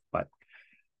need. But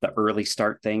the early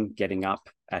start thing, getting up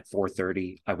at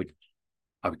 4:30, I would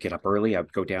get up early. I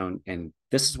would go down, and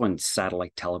this is when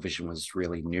satellite television was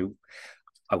really new.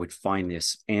 I would find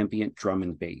this ambient drum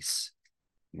and bass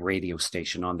radio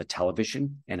station on the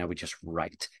television, and I would just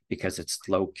write because it's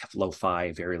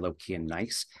lo-fi, very low key and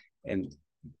nice. And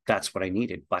that's what I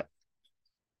needed. But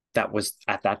that was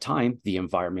at that time the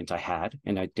environment I had,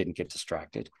 and I didn't get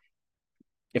distracted.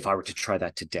 If I were to try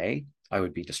that today, I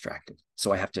would be distracted.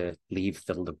 So I have to leave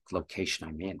the location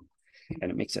I'm in, and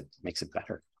it makes it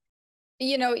better.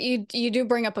 You do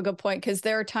bring up a good point, because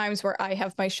there are times where I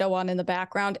have my show on in the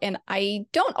background and I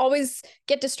don't always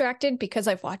get distracted because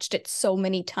I've watched it so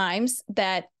many times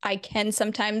that I can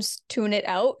sometimes tune it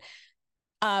out.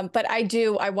 But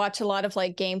I watch a lot of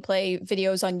like gameplay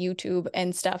videos on YouTube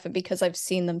and stuff. And because I've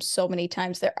seen them so many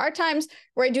times, there are times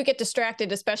where I do get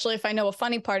distracted, especially if I know a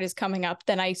funny part is coming up,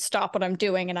 then I stop what I'm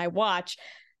doing and I watch.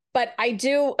 But I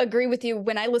do agree with you.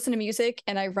 When I listen to music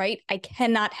and I write, I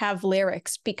cannot have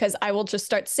lyrics because I will just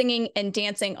start singing and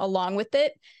dancing along with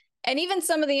it. And even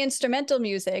some of the instrumental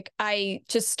music, I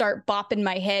just start bopping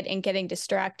my head and getting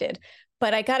distracted.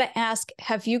 But I got to ask,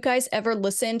 have you guys ever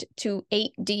listened to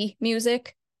 8D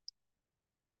music?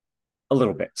 A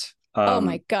little bit. Oh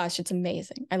my gosh, it's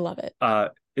amazing. I love it.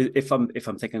 If I'm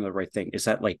thinking of the right thing, is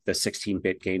that like the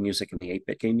 16-bit game music and the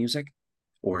 8-bit game music?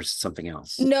 Or is it something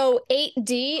else? No,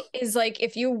 8D is like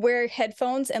if you wear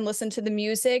headphones and listen to the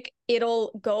music,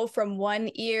 it'll go from one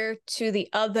ear to the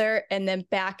other and then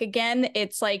back again.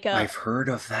 It's like I've heard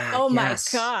of that. Oh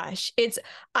yes. my gosh.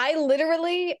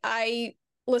 I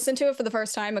listened to it for the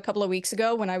first time a couple of weeks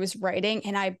ago when I was writing,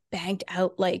 and I banged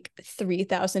out like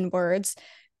 3,000 words.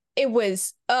 I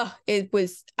loved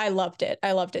it.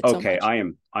 I loved it so much. Okay, I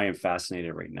am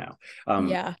fascinated right now.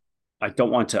 Yeah. I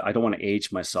don't want to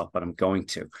age myself, but I'm going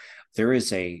to. There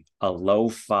is a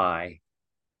lo-fi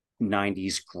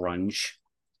 90s grunge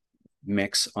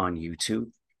mix on YouTube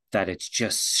that it's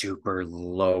just super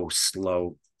low,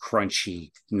 slow, crunchy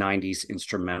 90s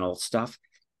instrumental stuff.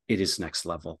 It is next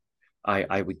level.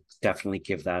 I would definitely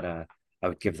give that a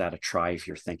try if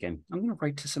you're thinking, I'm going to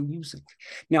write to some music.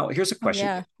 Now, here's a question.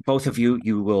 Yeah. Both of you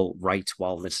will write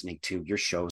while listening to your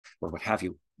shows or what have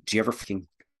you. Do you ever think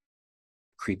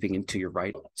creeping into your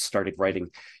started writing,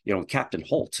 Captain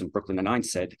Holt in Brooklyn Nine-Nine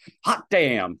said, hot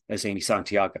damn, as Amy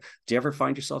Santiago. Do you ever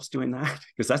find yourselves doing that?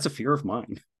 Because that's a fear of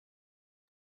mine.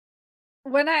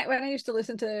 When I used to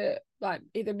listen to like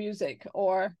either music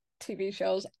or TV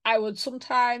shows, I would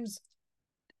sometimes,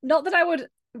 not that I would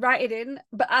write it in,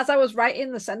 but as I was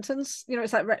writing the sentence,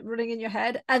 it's like running in your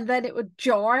head, and then it would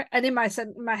jar, and in my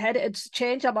head it'd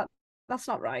change. I'm like, that's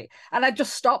not right, and I'd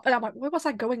just stop, and I'm like, where was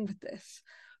I going with this?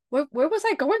 Where was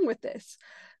I going with this?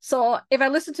 So if I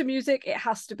listen to music, it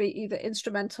has to be either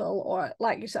instrumental or,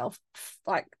 like yourself,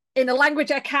 like in a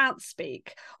language I can't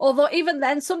speak. Although even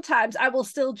then, sometimes I will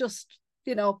still just,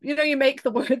 you make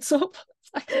the words up.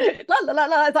 It's like, la la la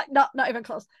la. It's like not even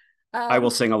close. I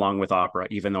will sing along with opera,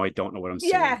 even though I don't know what I'm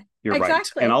singing. Yeah, you're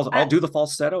exactly. Right, and I'll do the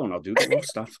falsetto and I'll do the low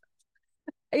stuff.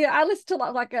 Yeah, I listen to a lot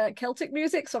of like Celtic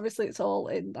music, so obviously it's all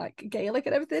in like Gaelic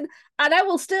and everything, and I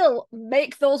will still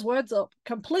make those words up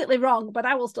completely wrong, but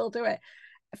I will still do it.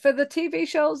 For the TV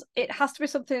shows, it has to be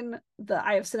something that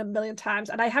I have seen a million times,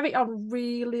 and I have it on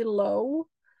really low.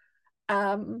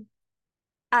 And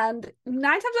 9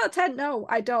 times out of 10, no,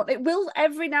 I don't. It will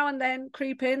every now and then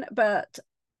creep in, but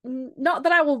not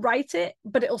that I will write it,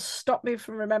 but it'll stop me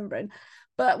from remembering.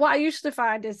 But what I usually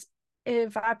find is,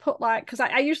 if I put because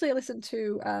I usually listen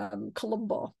to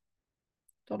Columbo.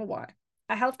 Don't know why.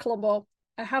 I have Columbo.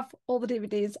 I have all the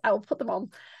DVDs. I will put them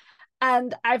on.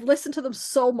 And I've listened to them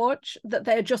so much that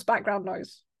they're just background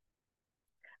noise.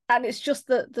 And it's just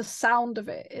the sound of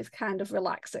it is kind of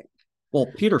relaxing. Well,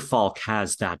 Peter Falk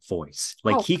has that voice.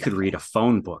 Like he could read a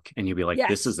phone book and you'd be like, yes,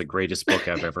 this is the greatest book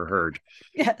I've ever heard.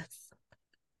 Yes,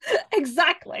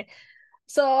 exactly.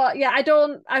 So yeah,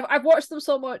 I've watched them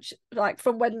so much, like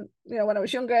from when I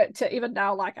was younger to even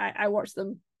now, like I watch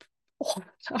them all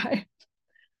the time.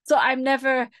 So I'm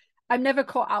never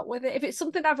caught out with it. If it's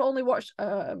something I've only watched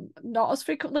not as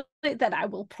frequently, then I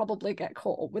will probably get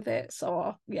caught up with it.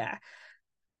 So yeah.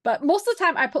 But most of the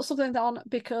time I put something on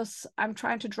because I'm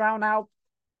trying to drown out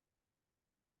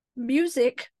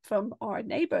music from our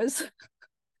neighbors.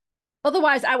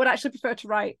 Otherwise, I would actually prefer to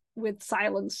write with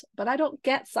silence, but I don't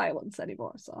get silence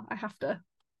anymore, so I have to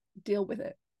deal with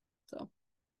it. So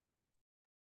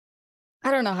I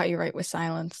don't know how you write with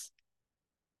silence.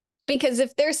 Because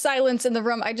if there's silence in the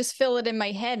room, I just fill it in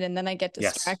my head and then I get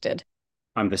distracted.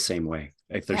 Yes. I'm the same way.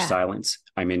 If there's silence,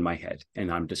 I'm in my head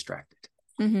and I'm distracted.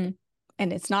 Mm-hmm.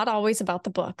 And it's not always about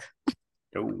the book.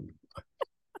 No.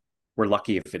 We're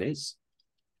lucky if it is.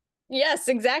 Yes,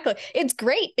 exactly. It's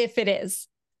great if it is.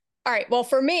 All right. Well,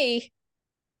 for me,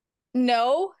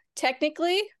 no,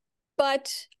 technically,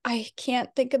 but I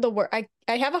can't think of the word. I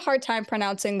have a hard time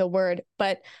pronouncing the word,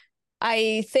 but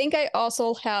I think I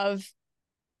also have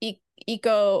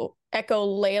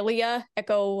echolalia.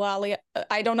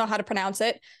 I don't know how to pronounce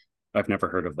it. I've never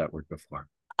heard of that word before.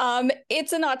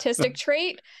 It's an autistic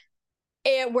trait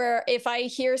where if I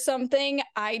hear something,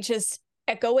 I just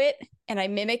echo it and I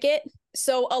mimic it.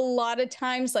 So a lot of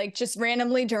times, like just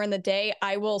randomly during the day,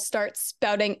 I will start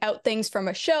spouting out things from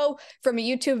a show, from a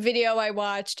YouTube video I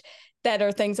watched, that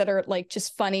are things that are like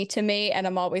just funny to me. And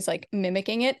I'm always like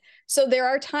mimicking it. So there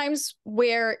are times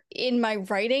where in my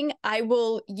writing, I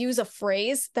will use a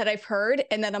phrase that I've heard.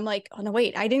 And then I'm like, oh no,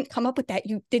 wait, I didn't come up with that.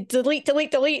 You did delete.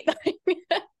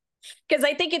 Because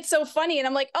I think it's so funny. And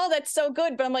I'm like, oh, that's so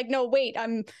good. But I'm like, no, wait,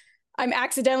 I'm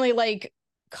accidentally like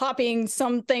copying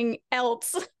something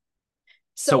else.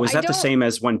 So is that the same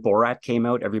as when Borat came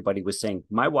out? Everybody was saying,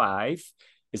 my wife.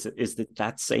 Is it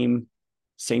that same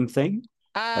thing?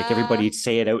 Like everybody'd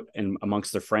say it out and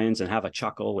amongst their friends and have a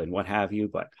chuckle and what have you.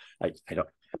 But I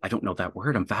don't know that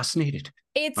word. I'm fascinated.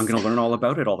 I'm going to learn all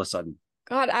about it all of a sudden.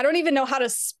 God, I don't even know how to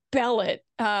spell it.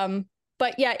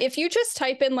 But yeah, if you just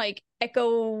type in like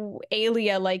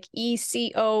echoalia, like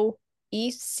ECHOALIA,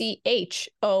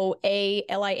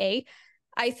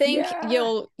 I think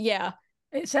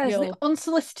It says the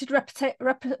unsolicited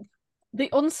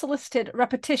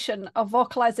repetition of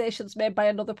vocalizations made by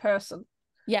another person.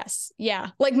 Yes. Yeah.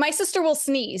 Like my sister will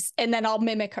sneeze and then I'll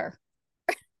mimic her.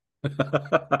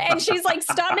 And she's like,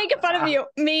 stop making fun of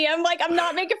me. I'm like, I'm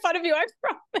not making fun of you. I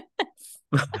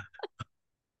promise.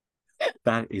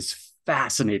 That is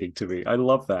fascinating to me. I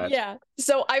love that. Yeah.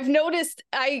 So I've noticed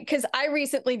because I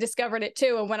recently discovered it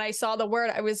too. And when I saw the word,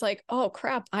 I was like, oh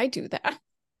crap, I do that.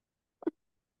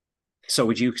 So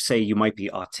would you say you might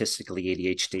be autistically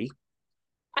ADHD?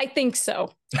 I think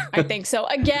so.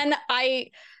 Again, I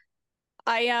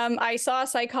saw a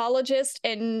psychologist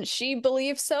and she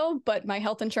believes so, but my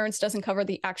health insurance doesn't cover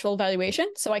the actual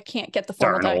evaluation, so I can't get the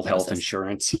formal diagnosis. Old health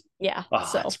insurance. Yeah.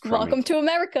 So welcome to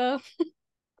America.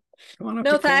 Come on up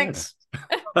no thanks.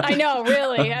 I know,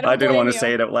 really. I didn't want to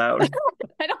say it out loud.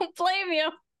 I don't blame you.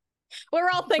 We're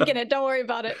all thinking it. Don't worry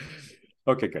about it.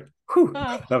 Okay, good. Whew,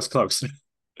 that was close.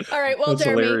 All right. Well, That's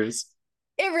Jeremy, hilarious.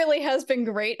 It really has been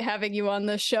great having you on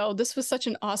this show. This was such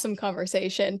an awesome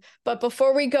conversation. But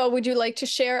before we go, would you like to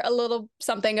share a little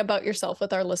something about yourself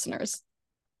with our listeners?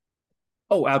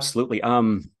 Oh, absolutely.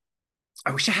 I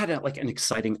wish I had an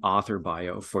exciting author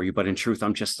bio for you, but in truth,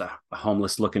 I'm just a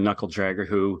homeless looking knuckle dragger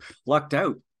who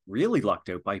really lucked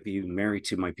out by being married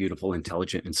to my beautiful,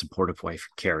 intelligent, and supportive wife,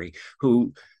 Carrie,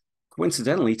 who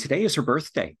coincidentally today is her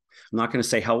birthday. I'm not going to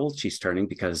say how old she's turning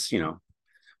because,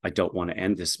 I don't want to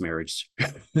end this marriage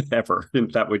ever.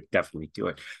 That would definitely do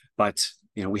it. But,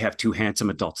 we have 2 handsome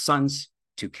adult sons,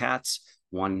 2 cats.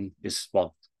 One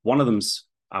of them's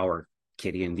our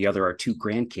kitty and the other are 2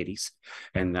 grandkitties.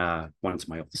 And one's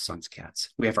my oldest son's cats.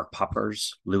 We have our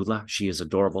puppers, Lula. She is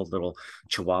adorable little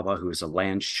chihuahua who is a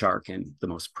land shark and the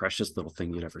most precious little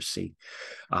thing you'd ever see.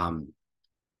 I'm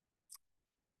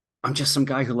just some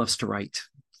guy who loves to write.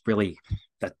 Really,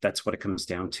 that's what it comes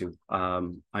down to.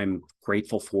 I'm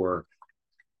grateful for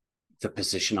the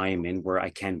position I am in where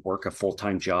I can work a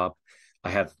full-time job.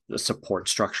 I have a support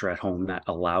structure at home that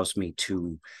allows me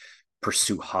to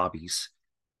pursue hobbies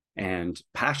and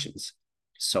passions.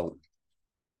 So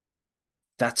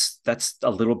that's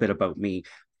a little bit about me.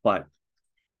 But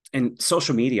in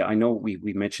social media, I know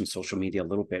we mentioned social media a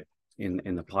little bit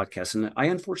in the podcast, and I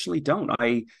unfortunately don't.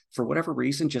 I, for whatever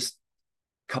reason, just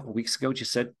couple of weeks ago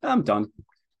just said I'm done,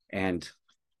 and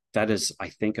that is, I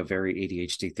think, a very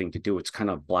ADHD thing to do. It's kind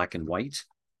of black and white.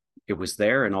 It was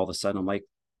there, and all of a sudden I'm like,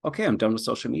 okay, I'm done with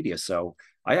social media. So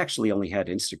I actually only had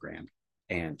Instagram,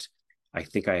 and I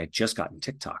think I had just gotten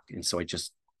TikTok, and so I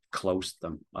just closed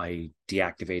them. I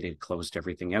closed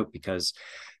everything out because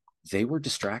they were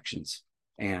distractions.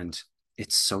 And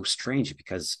it's so strange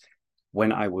because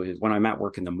when I'm at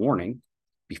work in the morning,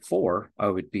 before I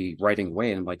would be writing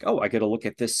away and I'm like, oh, I got to look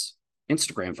at this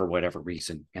Instagram for whatever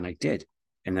reason. And I did.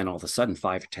 And then all of a sudden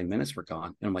 5 or 10 minutes were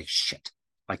gone. And I'm like, shit,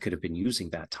 I could have been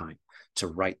using that time to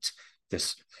write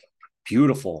this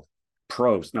beautiful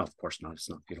prose. No, of course not. It's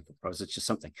not beautiful prose. It's just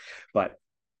something. But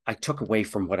I took away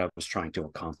from what I was trying to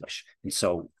accomplish. And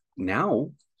so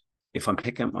now if I'm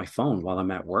picking up my phone while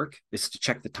I'm at work, it's to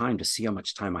check the time to see how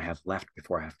much time I have left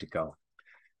before I have to go.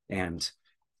 And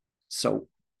so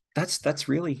that's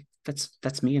really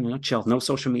me in a nutshell. No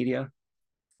social media,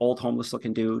 old homeless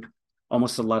looking dude,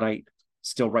 almost a Luddite,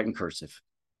 still writing cursive.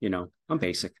 I'm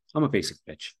basic. I'm a basic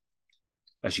bitch,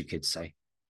 as you kids say.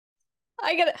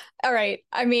 All right.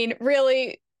 I mean,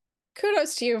 really,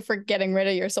 kudos to you for getting rid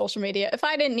of your social media. If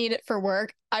I didn't need it for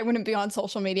work, I wouldn't be on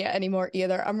social media anymore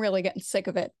either. I'm really getting sick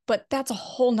of it, but that's a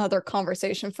whole nother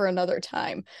conversation for another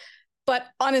time. But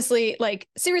honestly,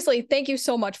 seriously, thank you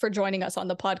so much for joining us on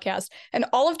the podcast. And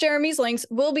all of Jeremy's links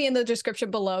will be in the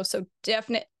description below. So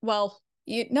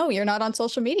you're not on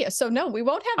social media. So no, we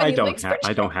won't have any links.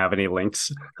 I don't have any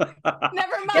links.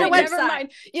 Never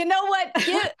mind. You know what?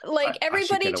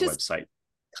 Everybody just website.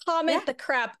 Comment the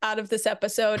crap out of this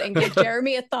episode and give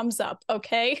Jeremy a thumbs up,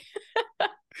 okay?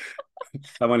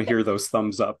 I want to hear those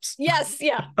thumbs ups. Yes,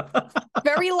 yeah.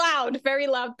 Very loud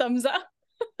thumbs up.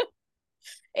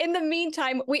 In the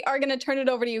meantime, we are going to turn it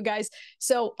over to you guys.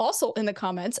 So also in the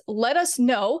comments, let us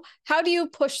know, how do you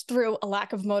push through a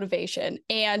lack of motivation?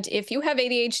 And if you have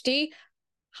ADHD,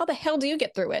 how the hell do you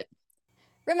get through it?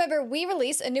 Remember, we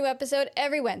release a new episode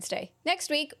every Wednesday. Next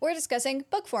week, we're discussing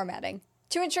book formatting.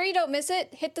 To ensure you don't miss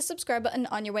it, hit the subscribe button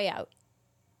on your way out.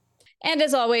 And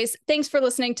as always, thanks for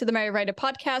listening to the Merry Writer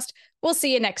podcast. We'll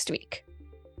see you next week.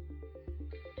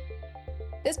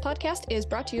 This podcast is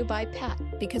brought to you by Pat,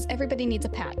 because everybody needs a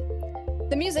Pat.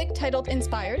 The music, titled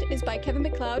Inspired, is by Kevin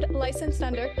MacLeod, licensed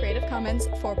under Creative Commons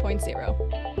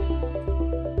 4.0.